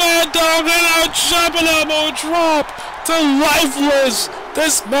to Mad Dog, and a jumping elbow drop to Lifeless.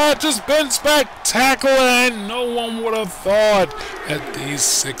 This match has been spectacular, and no one would have thought that these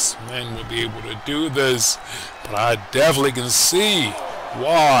 6 men would be able to do this. But I definitely can see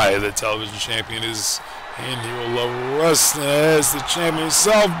why the television champion is in Hero Love Wrestling as the champion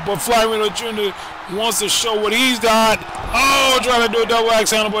himself. But Flamingo Jr. wants to show what he's got. Oh, trying to do a double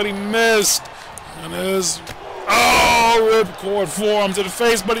axe handle, but he missed. And there's, oh, ripcord forearm to the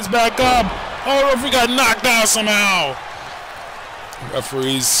face, but he's back up. Oh, referee got knocked out somehow.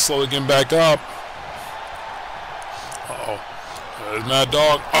 Referee's slowly getting back up. Uh-oh. There's Mad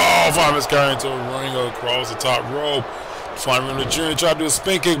Dog. Oh, Fireman's carrying to a ring across the top rope. Flamingo Jr. tried to do a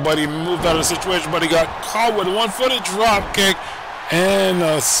spin kick, but he moved out of the situation, but he got caught with a one-footed drop kick and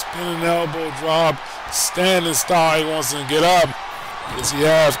a spinning elbow drop. Standing style, he wants to get up. What does he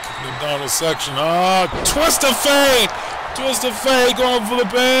have? Kicking him down the section. Twist of fate! Twist of fate going for the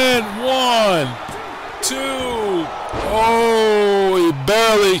pin. 1, 2. Oh, he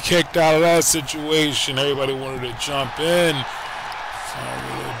barely kicked out of that situation. Everybody wanted to jump in.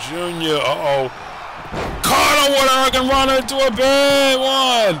 Flamingo Jr. Uh-oh. Caught him with a hurricane runner into a pin.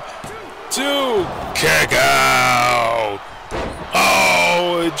 1, 2. Kick out.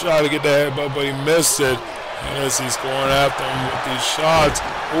 Oh, he tried to get the headbutt, but he missed it. Yes, he's going after him with these shots.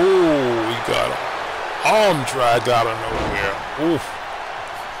 Ooh, he got an arm drag out of nowhere. Oof.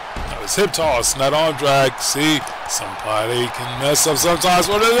 That was hip toss, not arm drag. See, somebody can mess up sometimes.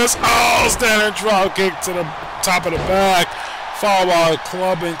 What is this? Oh, standing drop kick to the top of the back. Followed by a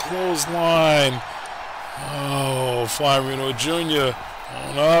clubbing clothesline. Oh, Flying Reno Jr.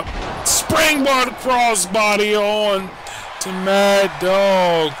 on up. Springboard crossbody on to Mad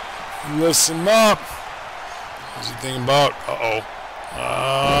Dog. He lifts him up. What's he thinking about? Oh,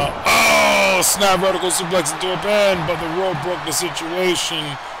 snap vertical suplex into a pin, but the rope broke the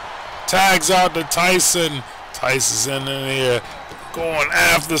situation. Tags out to Tyson. Tyson's in here, going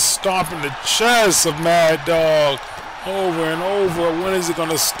after, stomping the chest of Mad Dog over and over. When is he going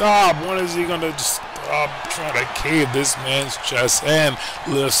to stop? When is he going to stop trying to cave this man's chest and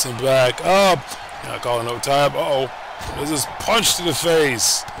lifts him back up? Not calling no time. There's this punch to the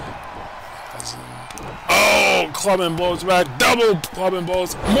face. Oh, clubbing blows back. Double clubbing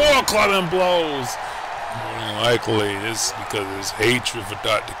blows. More clubbing blows. More than likely, it's because of his hatred for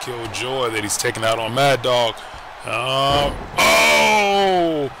Dr. Killjoy that he's taking out on Mad Dog.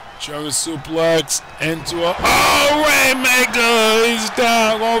 German suplex into a Rainmaker. He's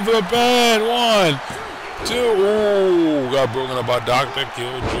down, going for the pin. 1, 2. Ooh, got broken up by Dr.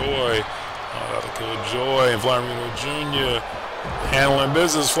 Killjoy. Dr. Killjoy and Flying Reno Jr. handling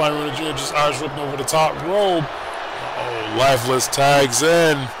business. Flying Reno Jr. just Irish whipping over the top rope. Lifeless tags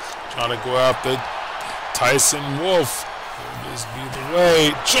in, trying to go after Tyson Wolf. Will this be the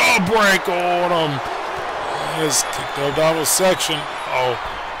way? Jawbreaker on him. Yes, kicked the abdominal section.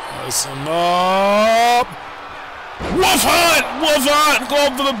 Mess him up. Wolf Hunt, go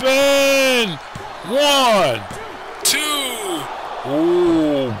for the pin. 1, 2.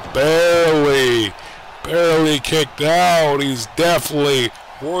 Ooh, barely kicked out. He's definitely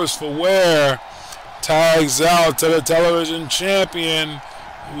worse for wear. Tags out to the television champion,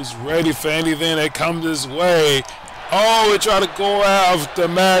 who's ready for anything that comes his way. He tried to go after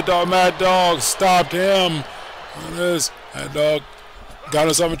Mad Dog. Mad Dog stopped him. Mad Dog got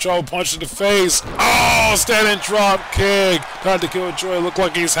himself in trouble, punched in the face. Standing drop kick. Dr. Killjoy looked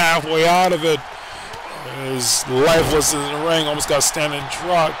like he's halfway out of it. He's lifeless in the ring, almost got a standing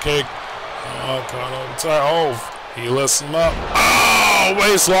drop kick. He lifts him up.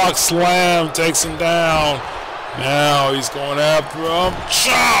 Waistlock slam takes him down. Now he's going after him.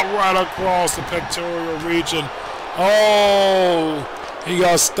 Chop right across the pectoral region. He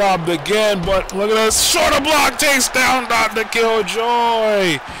got stopped again, but look at this. Shoulder block takes down Dr.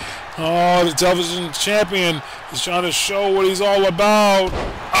 Killjoy. The television champion is trying to show what he's all about.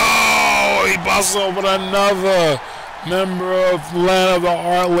 He busts over another member of Land of the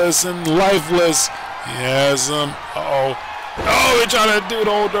Heartless and Lifeless. He has him. He tried to do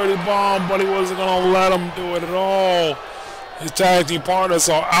the old dirty bomb, but he wasn't going to let him do it at all. His tag team partners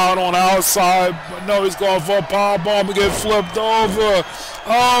are out on the outside, but no, he's going for a power bomb and get flipped over.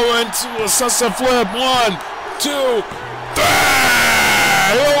 Into a sunset flip. 1, 2, 3.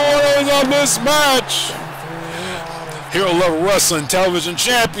 Hero winner of this match. Hero Level Wrestling Television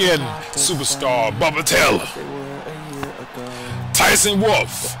Champion, Superstar Bubba Taylor. Tyson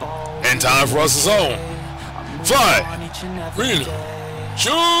Wolf. And time for us his own. Flying Reno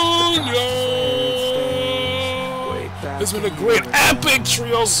Jr. It's been a great epic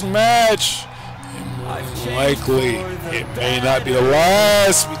trios match. And likely it may not be the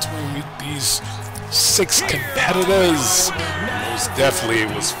last between these 6 competitors. Most definitely it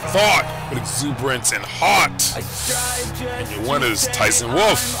was fought with exuberance and heart. And your winners, Tyson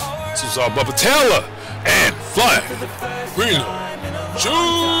Wolf, Superstar Bubba Taylor, and Flying Reno Jr.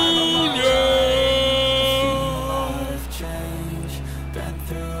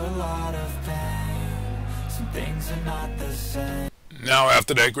 Now,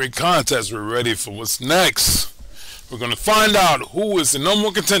 after that great contest, we're ready for what's next. We're going to find out who is the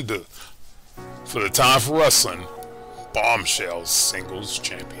 #1 contender for the Time for Wrestling Bombshell Singles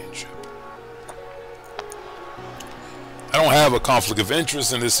Championship. I don't have a conflict of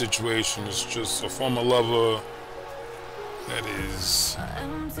interest in this situation. It's just a former lover that is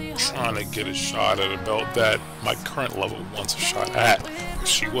trying to get a shot at a belt that my current lover wants a shot at.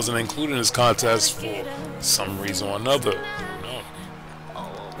 She wasn't included in this contest for some reason or another.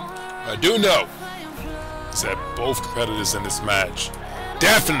 I do know is that both competitors in this match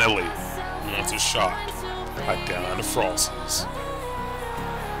definitely want a shot at Diana Frost's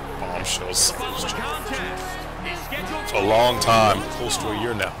Bombshell Singles Championship. For a long time, close to a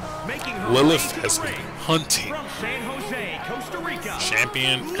year now, Lilith has been hunting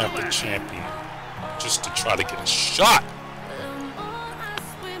champion after champion just to try to get a shot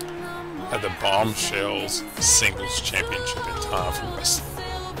at the Bombshells Singles Championship in time for wrestling.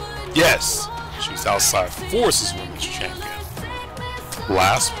 Yes, she was Outside Forces Women's Champion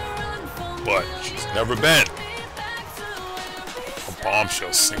last week, but she's never been a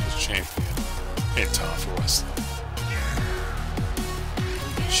Bombshell Singles Champion in time for wrestling.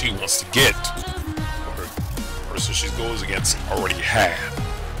 She wants to get what her person she goes against already had.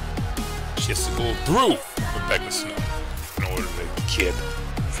 She has to go through Rebecca Snow in order to get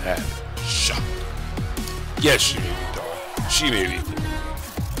that shot. Yes, she may be dark. She may be cool.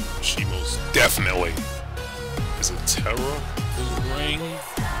 She most definitely is a terror in the ring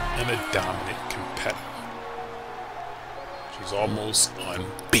and a dominant competitor. She's almost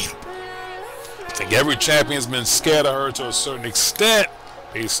unbeatable. I think every champion's been scared of her to a certain extent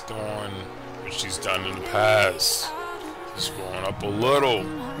based on what she's done in the past. She's growing up a little.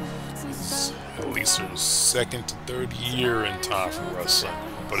 It's at least her second to third year in time for wrestling,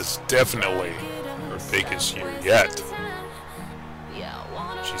 but it's definitely her biggest year yet.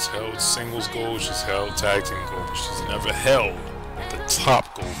 She's held singles gold, she's held tag team gold, but she's never held the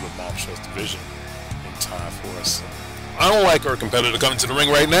top gold of the Bombshells division in time for wrestling. I don't like her competitor coming to the ring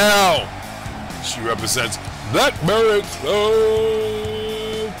right now. She represents Blackberry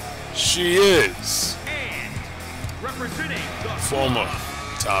Club. She is former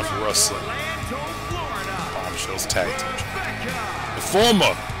time for wrestling Bombshells tag team champion, the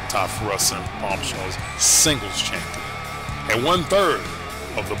former time for wrestling Bombshells singles champion, and 1/3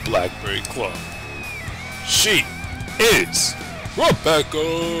 of the Blackberry Club. She is Rebecca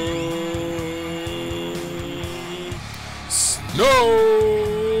Snow.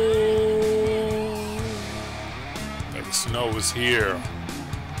 Rebecca Snow is here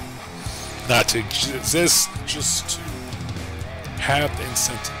not to exist, just to have the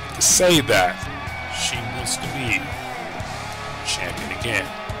incentive to say that she wants to be champion again.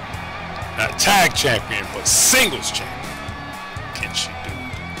 Not tag champion, but singles champion. Can she do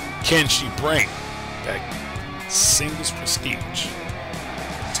it? Can she bring that singles prestige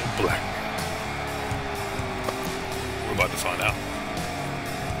to Black? We're about to find out.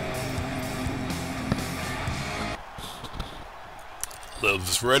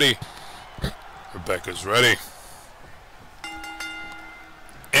 Liv's ready. Rebecca's ready.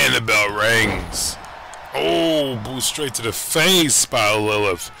 And the bell rings. Oh, boot straight to the face by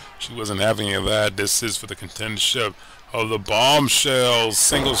Lilith. She wasn't having any of that. This is for the contendership of the Bombshells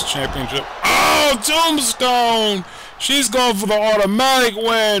Singles Championship. Oh, Tombstone! She's going for the automatic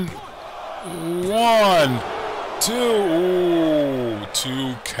win. 1, 2. Ooh,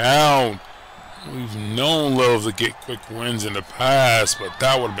 2 count. We've known Lilith to get quick wins in the past, but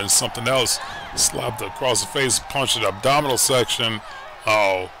that would have been something else. Slapped her across the face, punched the abdominal section.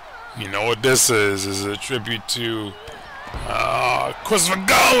 Oh, you know what this is? This is a tribute to Christopher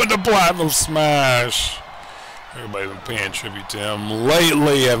Gunn with the Platinum Smash. Everybody's been paying tribute to him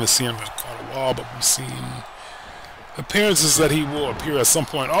lately. Haven't seen him in quite a while, but we've seen appearances that he will appear at some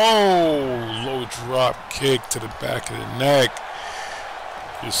point. Oh, low drop kick to the back of the neck.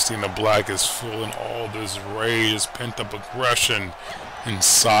 Christina Black is feeling all this rage, this pent-up aggression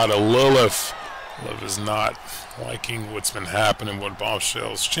inside of Lilith. Lilith is not liking what's been happening with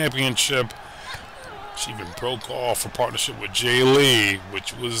Bombshells Championship. She even broke off a partnership with Jay Lee,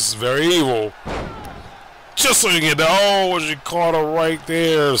 which was very evil. Just so you get that, oh, she caught her right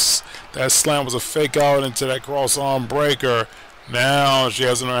there. That slam was a fake out into that cross arm breaker. Now she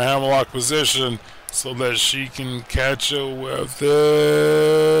has in her hammerlock position so that she can catch her with this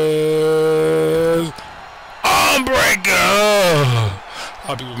arm breaker. A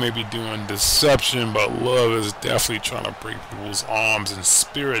lot of people may be doing deception, but Love is definitely trying to break people's arms and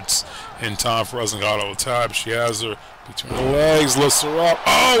spirits in time for wrestling auto type. She has her between the legs, lifts her up.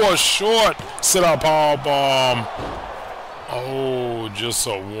 Oh, a short sit-up power bomb. Oh, just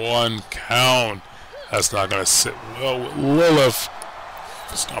a 1 count. That's not going to sit well with Lilith.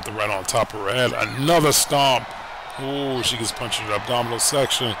 Stomped it right on top of her head. Another stomp. Oh, she gets punched in the abdominal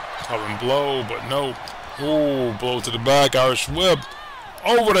section. Covering blow, but no. Oh, blow to the back. Irish whip.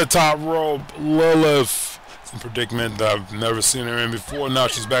 Over the top rope. Lilith. It's a predicament that I've never seen her in before. Now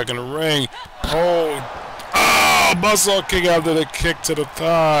she's back in the ring. Oh, muscle kick after the kick to the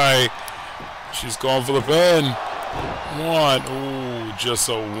thigh. She's going for the pin. 1. Oh, just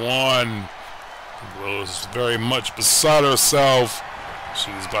a 1. Lilith's very much beside herself.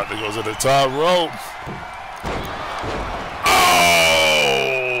 She's about to go to the top rope.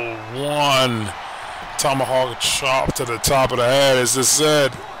 Oh, 1. Tomahawk chop to the top of the head. Is this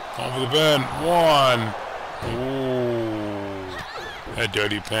it? Going for the pin. 1. Ooh. That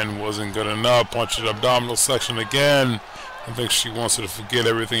dirty pin wasn't good enough. Punch the abdominal section again. I think she wants her to forget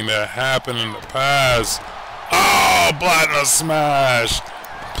everything that happened in the past. Oh, platinum smash.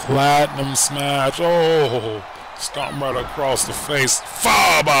 Platinum smash. Oh, stomp right across the face.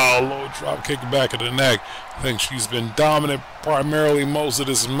 Foul by a low drop kick back of the neck. I think she's been dominant primarily most of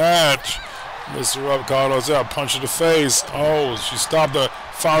this match. Mr. Up caught us out, punch in the face. Oh, she stopped her.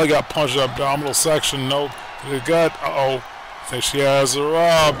 Finally got punched in the abdominal section. Nope. To the gut. Uh-oh. I think she has her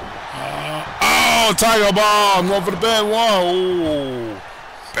up. Oh, Tiger Bomb. One for the bend. One. Ooh.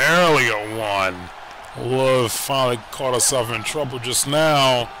 Barely a one. Lilith finally caught herself in trouble just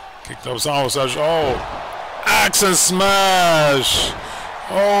now. Kicked up some massage. Oh. Axe and smash.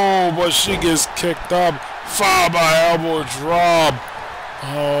 Oh, but she gets kicked up. Foul by elbow drop.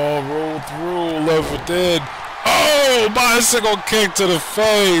 Oh, roll through. Lilith did. Oh, bicycle kick to the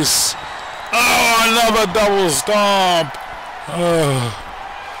face. Oh, another double stomp.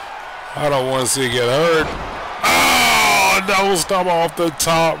 I don't want to see it get hurt. Oh, double stomp off the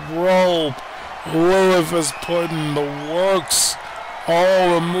top rope. Lilith is putting the works.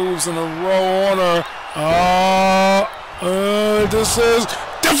 All the moves in a row on her. This is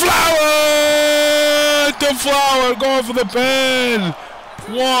Deflower! Deflower going for the pin.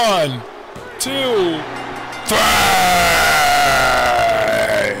 1, 2, 3.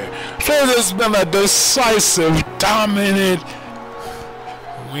 So this has been a decisive, dominant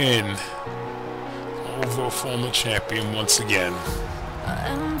win over a former champion once again.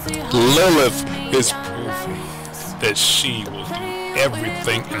 Lilith is proving that she will do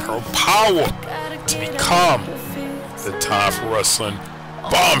everything in her power to become the Time for Wrestling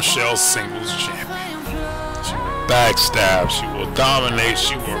Bombshell Singles Champion. She will backstab, she will dominate,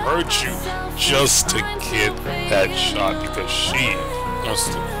 she will hurt you just to get that shot because she wants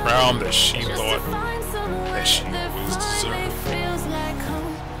the crown that she thought that she always deserved.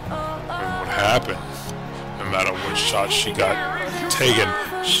 And what happened? No matter what shot she got taken,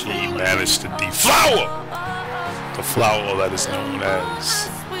 she managed to deflower the flower that is known as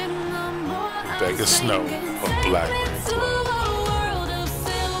Rebecca Snow of Blackberry Club.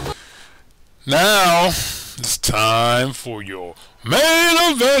 Now it's time for your main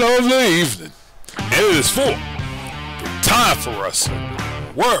event of the evening, and it is for the Time for Wrestling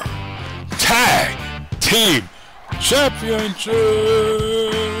World Tag Team Championships.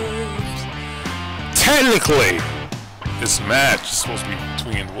 Technically, this match is supposed to be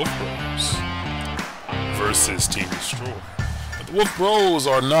between the Wolf Bros versus Team Destroy. But the Wolf Bros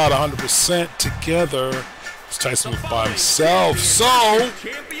are not 100% together. Tyson was by himself, so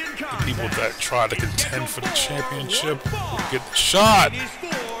the people that try to contend for the championship will get the shot. And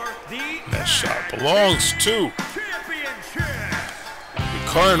that shot belongs to the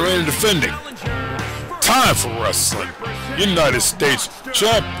current reigning defending Time for Wrestling United States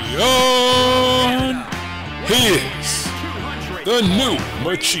champion. He is the new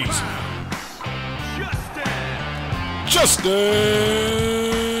Machismo, Justin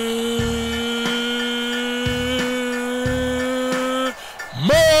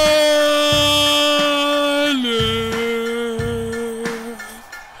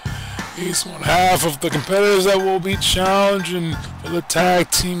He's one half of the competitors that will be challenging for the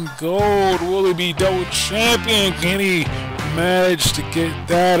tag team gold. Will he be double champion? Can he manage to get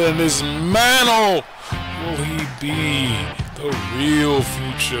that in his mantle? Will he be the real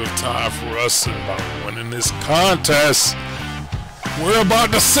future of Time for Wrestling by winning this contest? We're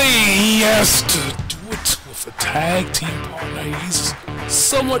about to see. He has to do it with a tag team partner he's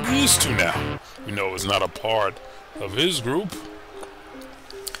somewhat used to now. We know it's not a part of his group.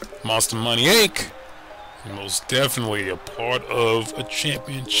 Monster Money Inc. is most definitely a part of a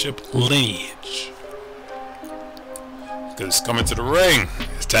championship lineage. Because coming to the ring,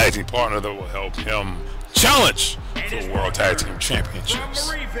 his tag team partner that will help him challenge for the World Tag Team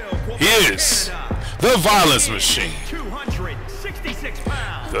Championships. He is the Violence Machine,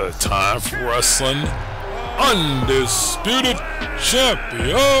 the Time for Wrestling Undisputed Champion.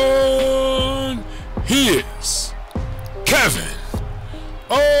 He is Kevin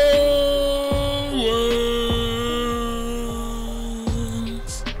Owens.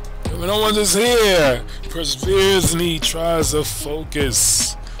 Kevin Owens is here. He perseveres and he tries to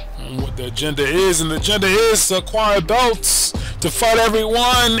focus on what the agenda is, and the agenda is to acquire belts, to fight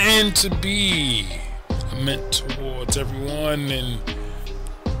everyone, and to be a mentor towards everyone in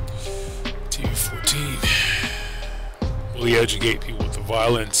TV14. Will he educate people with the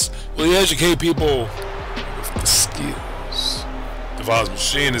violence? Will he educate people with the skills? The Violence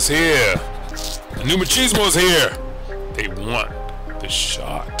Machine is here. The new Machismo is here. They want the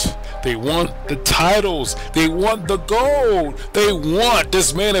shot. They want the titles. They want the gold. They want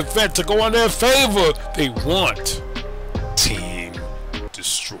this main event to go in their favor. They want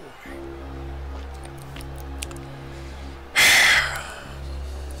destroy.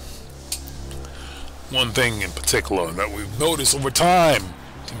 One thing in particular that we've noticed over time,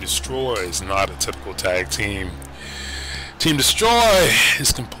 Team Destroy is not a typical tag team. Team Destroy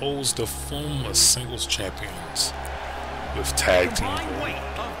is composed of former singles champions with tag team.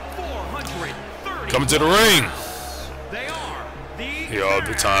 Coming to the ring, they are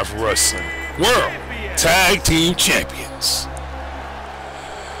the Time for Wrestling World Tag Team Champions,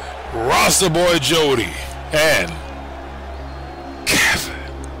 Roster Boy Jody and Kevin.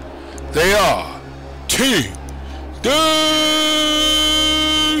 They are Team Destroy.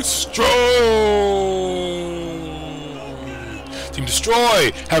 Team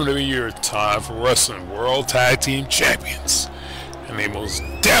Destroy having to be your Time for Wrestling World Tag Team Champions, and they most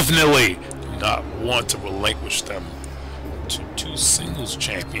definitely do not want to relinquish them to two singles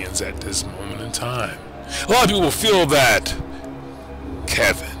champions at this moment in time. A lot of people feel that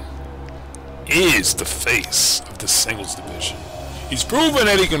Kevin is the face of the singles division. He's proven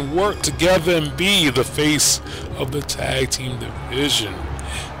that he can work together and be the face of the tag team division.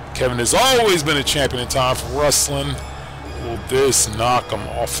 Kevin has always been a champion in Time for Wrestling. Will this knock him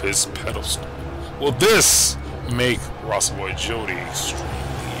off his pedestal? Will this make Roster Boy Jody extremely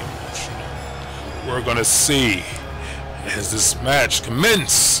emotional? We're gonna see as this match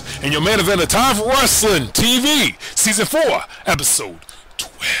commences in your main event of Time for Wrestling TV, Season 4, Episode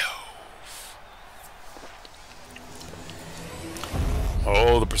 12.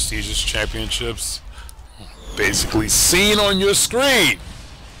 Oh, the prestigious championships basically seen on your screen.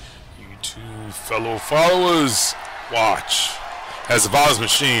 You two fellow followers, watch as the Violence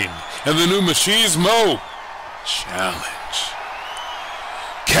Machine and the new Machismo challenge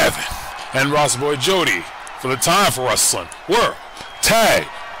Kevin and Roster Boy Jody for the Time for Wrestling World Tag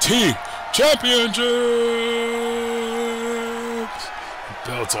Team Championships. The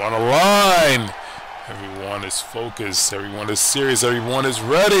belts on the line. Everyone is focused, everyone is serious, everyone is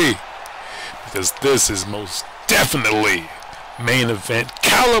ready, because this is most definitely main event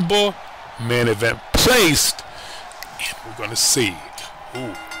caliber, main event placed, and we're going to see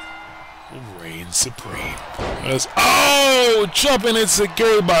who will reign supreme. Jumping into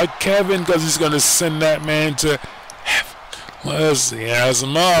Gary by Kevin, because he's going to send that man to heaven. Let's see, he has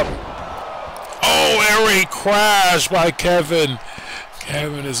him up. Airy crash by Kevin.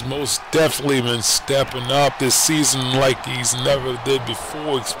 Kevin has most definitely been stepping up this season like he's never did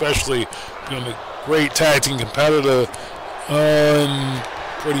before, especially being a great tag team competitor and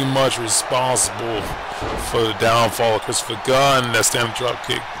pretty much responsible for the downfall of Christopher Gunn. That stand-up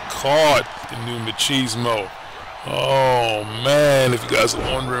dropkick caught the new Machismo. Oh man, if you guys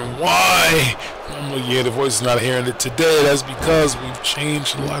are wondering why normally you hear the voice is not hearing it today, that's because we've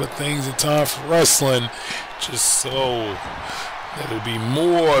changed a lot of things in Time for Wrestling just so that it'll be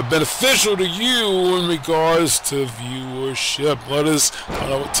more beneficial to you in regards to viewership. Let us on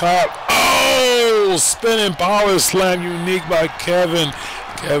over top. Spinning power slam unique by Kevin.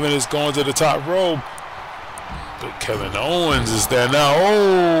 Kevin is going to the top rope, but Kevin Owens is there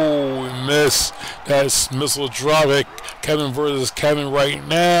now. We missed that missile drop it. Kevin versus Kevin right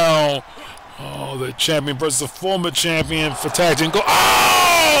now. The champion versus the former champion for tag team.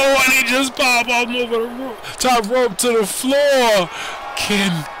 And he just popped off over the top rope to the floor.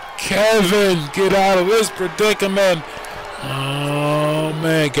 Can Kevin get out of this predicament? Oh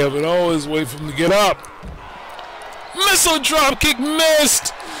man, Kevin Owens wait for him to get up. Missile drop kick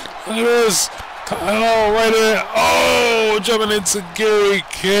missed. Look at this. Right there. Jumping into Gary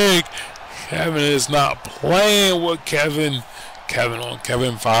kick. Kevin is not playing with Kevin. Kevin on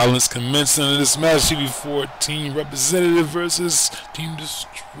Kevin violence commencing in this match. TV14 representative versus Team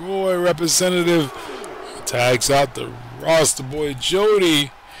Destroy representative. Tags out the Roster Boy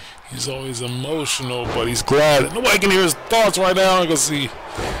Jody. He's always emotional, but he's glad. Nobody can hear his thoughts right now because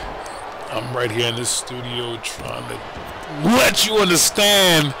I'm right here in this studio trying to let you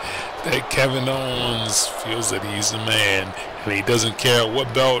understand that Kevin Owens feels that he's a man and he doesn't care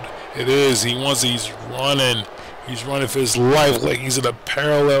what belt it is. He's running. He's running for his life like he's in a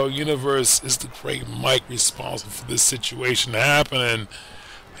parallel universe. Is the great Mike responsible for this situation happening?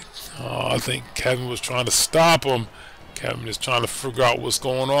 I think Kevin was trying to stop him. Kevin is trying to figure out what's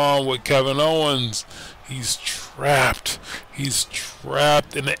going on with Kevin Owens. He's trapped. He's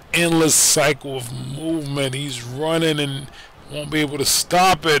trapped in an endless cycle of movement. He's running and won't be able to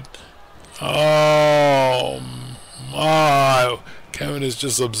stop it. Oh my. Kevin is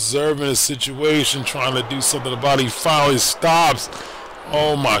just observing the situation, trying to do something about it. He finally stops.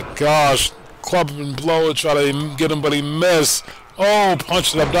 Oh my gosh. Club and blow, try to get him, but he missed.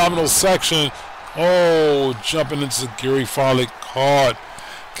 Punch the abdominal section. Jumping into Gary finally caught.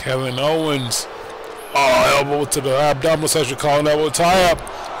 Kevin Owens. Oh, elbow to the abdominal section, calling elbow tie up.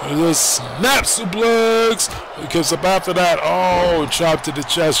 This snap suplex. He kicks up after that. Oh, chop to the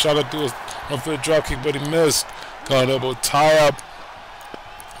chest. Shot to do a foot drop kick, but he missed. Calling elbow tie up.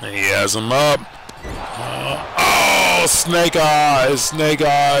 And he has him up. Oh, snake eyes. Snake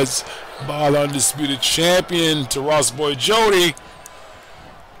eyes by the undisputed champion to Ross Boy Jody.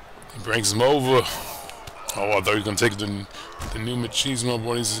 He brings him over. Oh, I thought he was going to take the new machismo,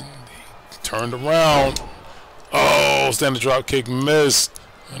 but he's turned around. Oh, standing drop kick missed.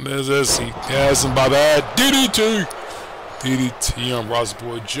 And there's this. He has him by that. DDT. DDT on Ross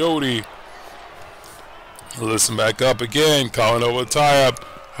Boy Jody. Listen back up again. Calling over tie up.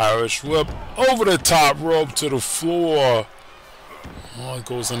 Irish whip over the top rope to the floor. Oh, it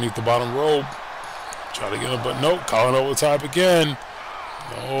goes underneath the bottom rope. Try to get him, but nope. Calling over top again.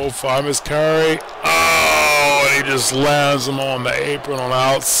 Oh, fire McClary. Oh, and he just lands him on the apron on the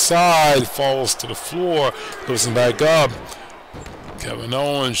outside. Falls to the floor. Listen back up. Kevin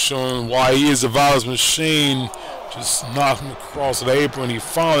Owens showing why he is a violence machine. Just knocked him across the apron. He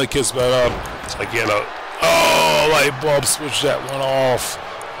finally gets back up. It's like he had a light bulb switch that went off.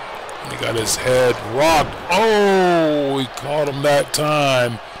 He got his head rocked. Oh, he caught him that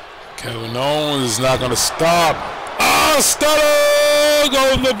time. Kevin Owens is not going to stop. Oh, stutter!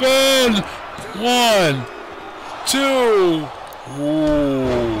 Go to the pin. 1, 2.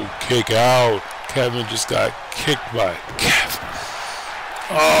 Ooh, kick out. Kevin just got kicked by Kevin.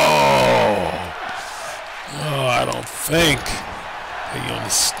 Oh, I don't think he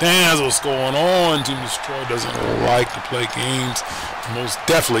understands what's going on. Team Destroy doesn't like to play games. Most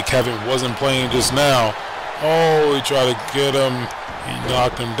definitely Kevin wasn't playing just now. Oh, he tried to get him. He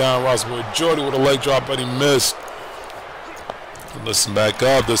knocked him down. Ross Boy Jody with a leg drop, but he missed. Listen back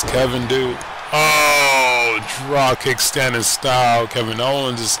up. Does Kevin do? Oh, drop kick standing style. Kevin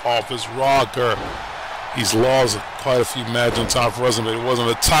Owens is off his rocker. He's lost quite a few matches in time for wrestling, but it wasn't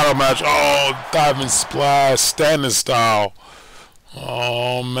a title match. Oh, diving splash, standing style.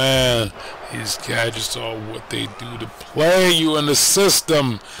 Oh, man. These gadgets are what they do to play you in the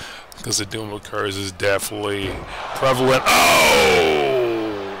system. Because the doom occurs is definitely prevalent.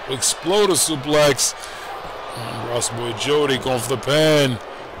 Oh! Exploder suplex. Ross Boy Jody going for the pin.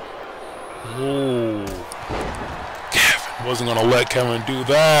 Ooh. Kevin wasn't going to let Kevin do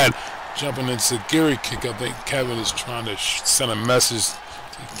that. Jumping into Gary kick. I think Kevin is trying to send a message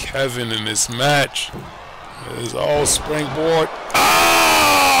to Kevin in this match. There's all springboard.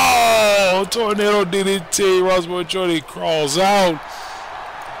 Oh! Tornado DDT. Ross Boy Jody crawls out.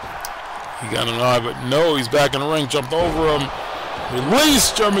 He got an eye, but no, he's back in the ring. Jumped over him.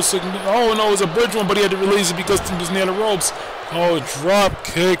 Release German signal. Oh no, it was a bridge one, but he had to release it because he was near the ropes. Oh, drop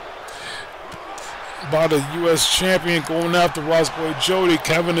kick by the U.S. champion going after Ross Boy Jody.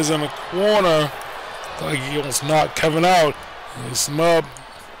 Kevin is in the corner. Like he almost knocked Kevin out. Lifts him up.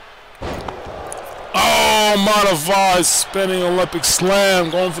 Oh, modified spinning Olympic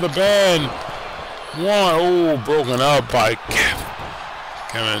slam. Going for the band. 1. Oh, broken up by Kevin.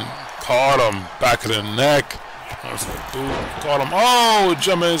 Kevin caught him. Back of the neck. Caught him. Oh,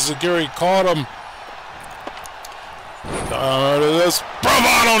 jumping into Gary. Caught him. This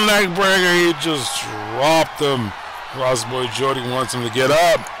bravado neck breaker. He just dropped him. Ross Boy Jody wants him to get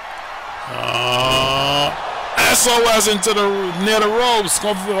up. SOS into near the ropes.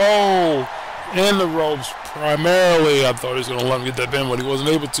 In the ropes primarily. I thought he was going to let him get that pin, but he wasn't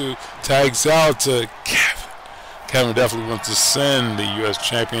able to. Tags out to Kevin. Kevin definitely wants to send the U.S.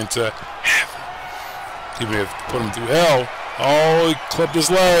 champion to heaven. Even if put him through hell. Oh, he clipped his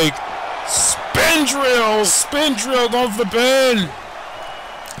leg. Spin drill going for the pin.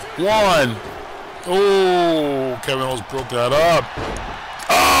 1. Oh, Kevin almost broke that up.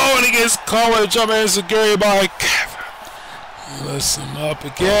 Oh, and he gets caught with a jump insecurity by Kevin. Listen up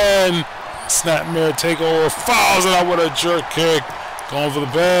again. Snapmare takeover. Fouls it out with a jerk kick. Going for the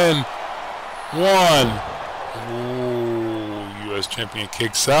pin. 1. Ooh, U.S. champion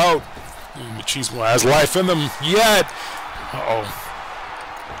kicks out. Machismo has life in them yet.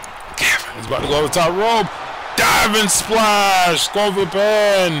 Kevin is about to go over the top rope. Diving splash. Going for the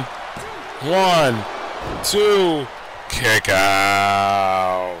pin. 1, 2. Kick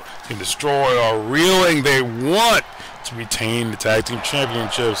out. Team Destroy are reeling. They want to retain the tag team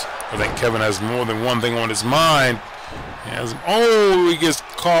championships. I think Kevin has more than one thing on his mind. He gets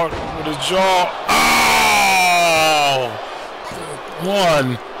caught with his jaw. Oh!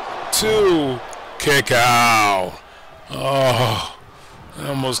 1, 2, kick out. Oh, I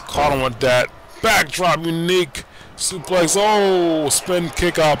almost caught him with that backdrop unique suplex. Oh, spin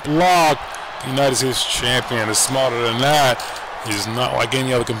kick out block. The United States champion is smarter than that. He's not like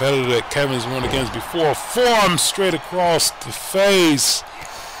any other competitor that Kevin's won against before. Forearm straight across the face.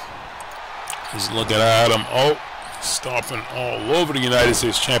 He's looking at him. Oh, stomping all over the United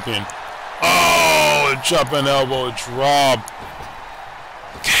States champion. Oh, a jumping elbow drop.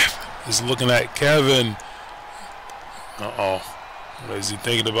 Kevin is looking at Kevin. Uh-oh. What is he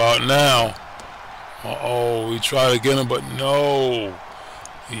thinking about now? Uh-oh, he tried to get him, but no.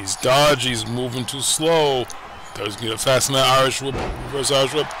 He's dodgy. He's moving too slow. There's going to fasten that Irish whip, reverse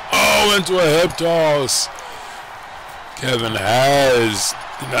Irish whip. Oh, into a hip toss. Kevin has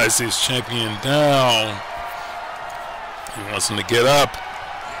the United States champion down. He wants him to get up.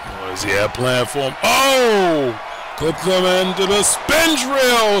 What does he have planned for him? Oh! Clipped him into the spin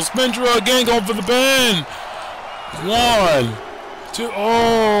drill. Spin drill again, going for the pin. 1, 2.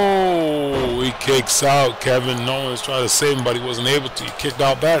 Oh! He kicks out. Kevin, no one's trying to save him, but he wasn't able to. He kicked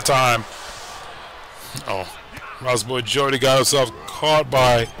out that time. Oh. Ross boy Jody got himself caught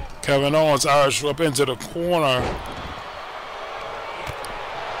by Kevin Owens. Irish whip into the corner.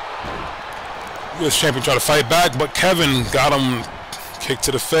 U.S. champion tried to fight back, but Kevin got him. Kick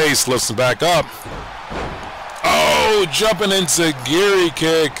to the face, lifts him back up. Oh, jumping into Geary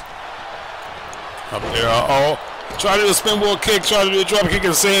kick. Up there, uh-oh. Try to do a spin wheel kick, try to do a drop kick at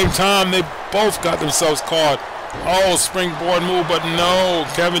the same time. They both got themselves caught. Oh, springboard move, but no.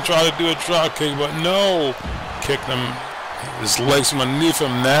 Kevin tried to do a drop kick, but no. Kicked him, his legs from underneath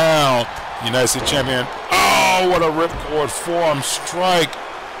him now. United States champion. Oh, what a ripcord forearm strike.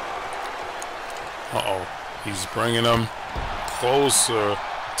 Uh-oh. He's bringing him closer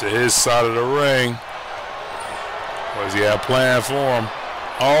to his side of the ring. What does he have planned for him?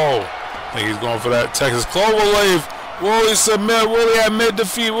 Oh, I think he's going for that Texas Cloverleaf. Will he submit? Will he admit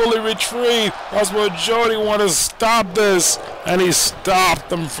defeat? Will he retreat? That's what Jody wanted to stop this, and he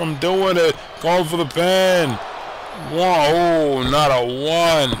stopped him from doing it. Going for the pin. 1. Oh, not a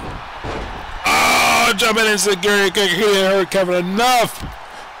 1. Oh, jumping into Gary kick. He didn't hurt Kevin enough.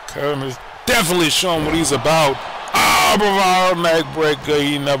 Kevin is definitely showing what he's about. Oh, bravado neck breaker.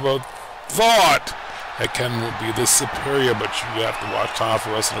 He never thought that Kevin would be this superior, but you have to watch time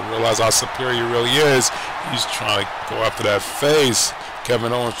for us to realize how superior he really is. He's trying to go after that face.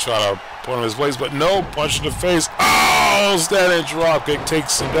 Kevin Owens trying to put him in his place, but no, punch in the face. Oh, standing drop kick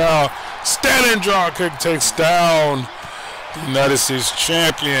takes him down. Standing drop kick takes down the United States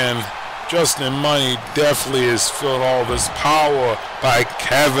champion. Justin Money definitely has filled all this power by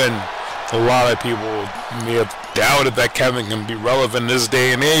Kevin. A lot of people may have doubted that Kevin can be relevant in this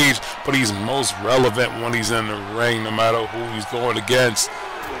day and age, but he's most relevant when he's in the ring, no matter who he's going against.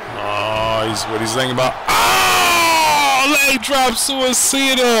 Oh, what he's thinking about. Oh, leg drop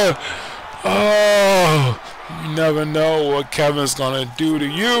suicida. Oh, you never know what Kevin's going to do to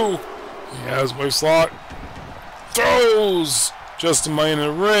you. He has waist lock. Throws Justin Money in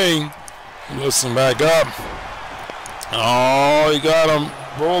the ring. Lifts him back up. Oh, he got him.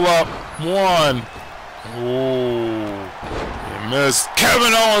 Roll up. 1. Ooh. He missed.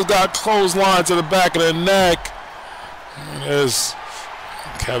 Kevin Owens got clothesline to the back of the neck.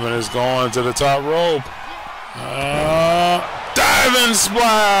 Kevin is going to the top rope. Diving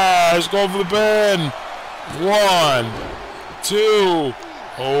splash. Go for the pin. 1, 2.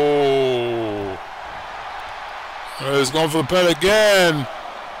 Oh. He's going for the pin again.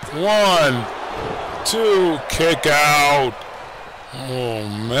 1, 2. Kick out. Oh,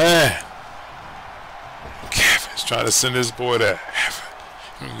 man. Kevin's trying to send this boy to heaven.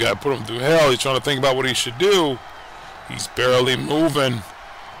 You got to put him through hell. He's trying to think about what he should do. He's barely moving.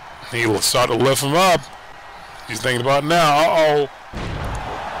 He'll start to lift him up. He's thinking about now. Uh-oh.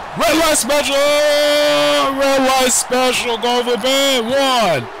 Red light special! Red light special. Go for the pin.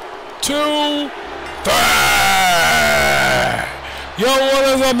 1, 2, 3. Your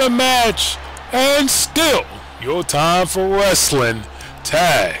winners of the match. And still, your time for wrestling.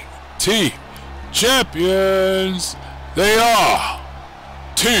 Tag Team Champions. They are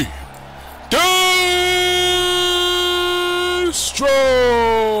Team Destroy.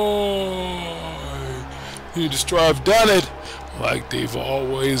 You Destroy have done it like they've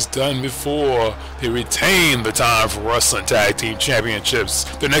always done before. They retain the Time for Wrestling Tag Team Championships.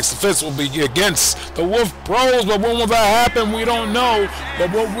 Their next defense will be against the Wolf Bros, but when will that happen? We don't know.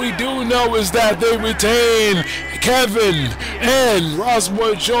 But what we do know is that they retain Kevin and Ross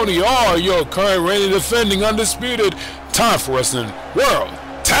Boy Jody are your current reigning defending undisputed Time for Wrestling World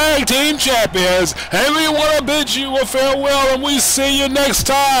Tag Team Champions. And we want to bid you a farewell, and we see you next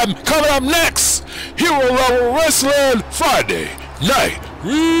time. Coming up next, Hero Level Wrestling Friday Night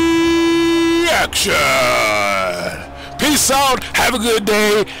Reaction. Peace out. Have a good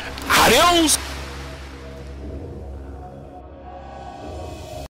day. Adios.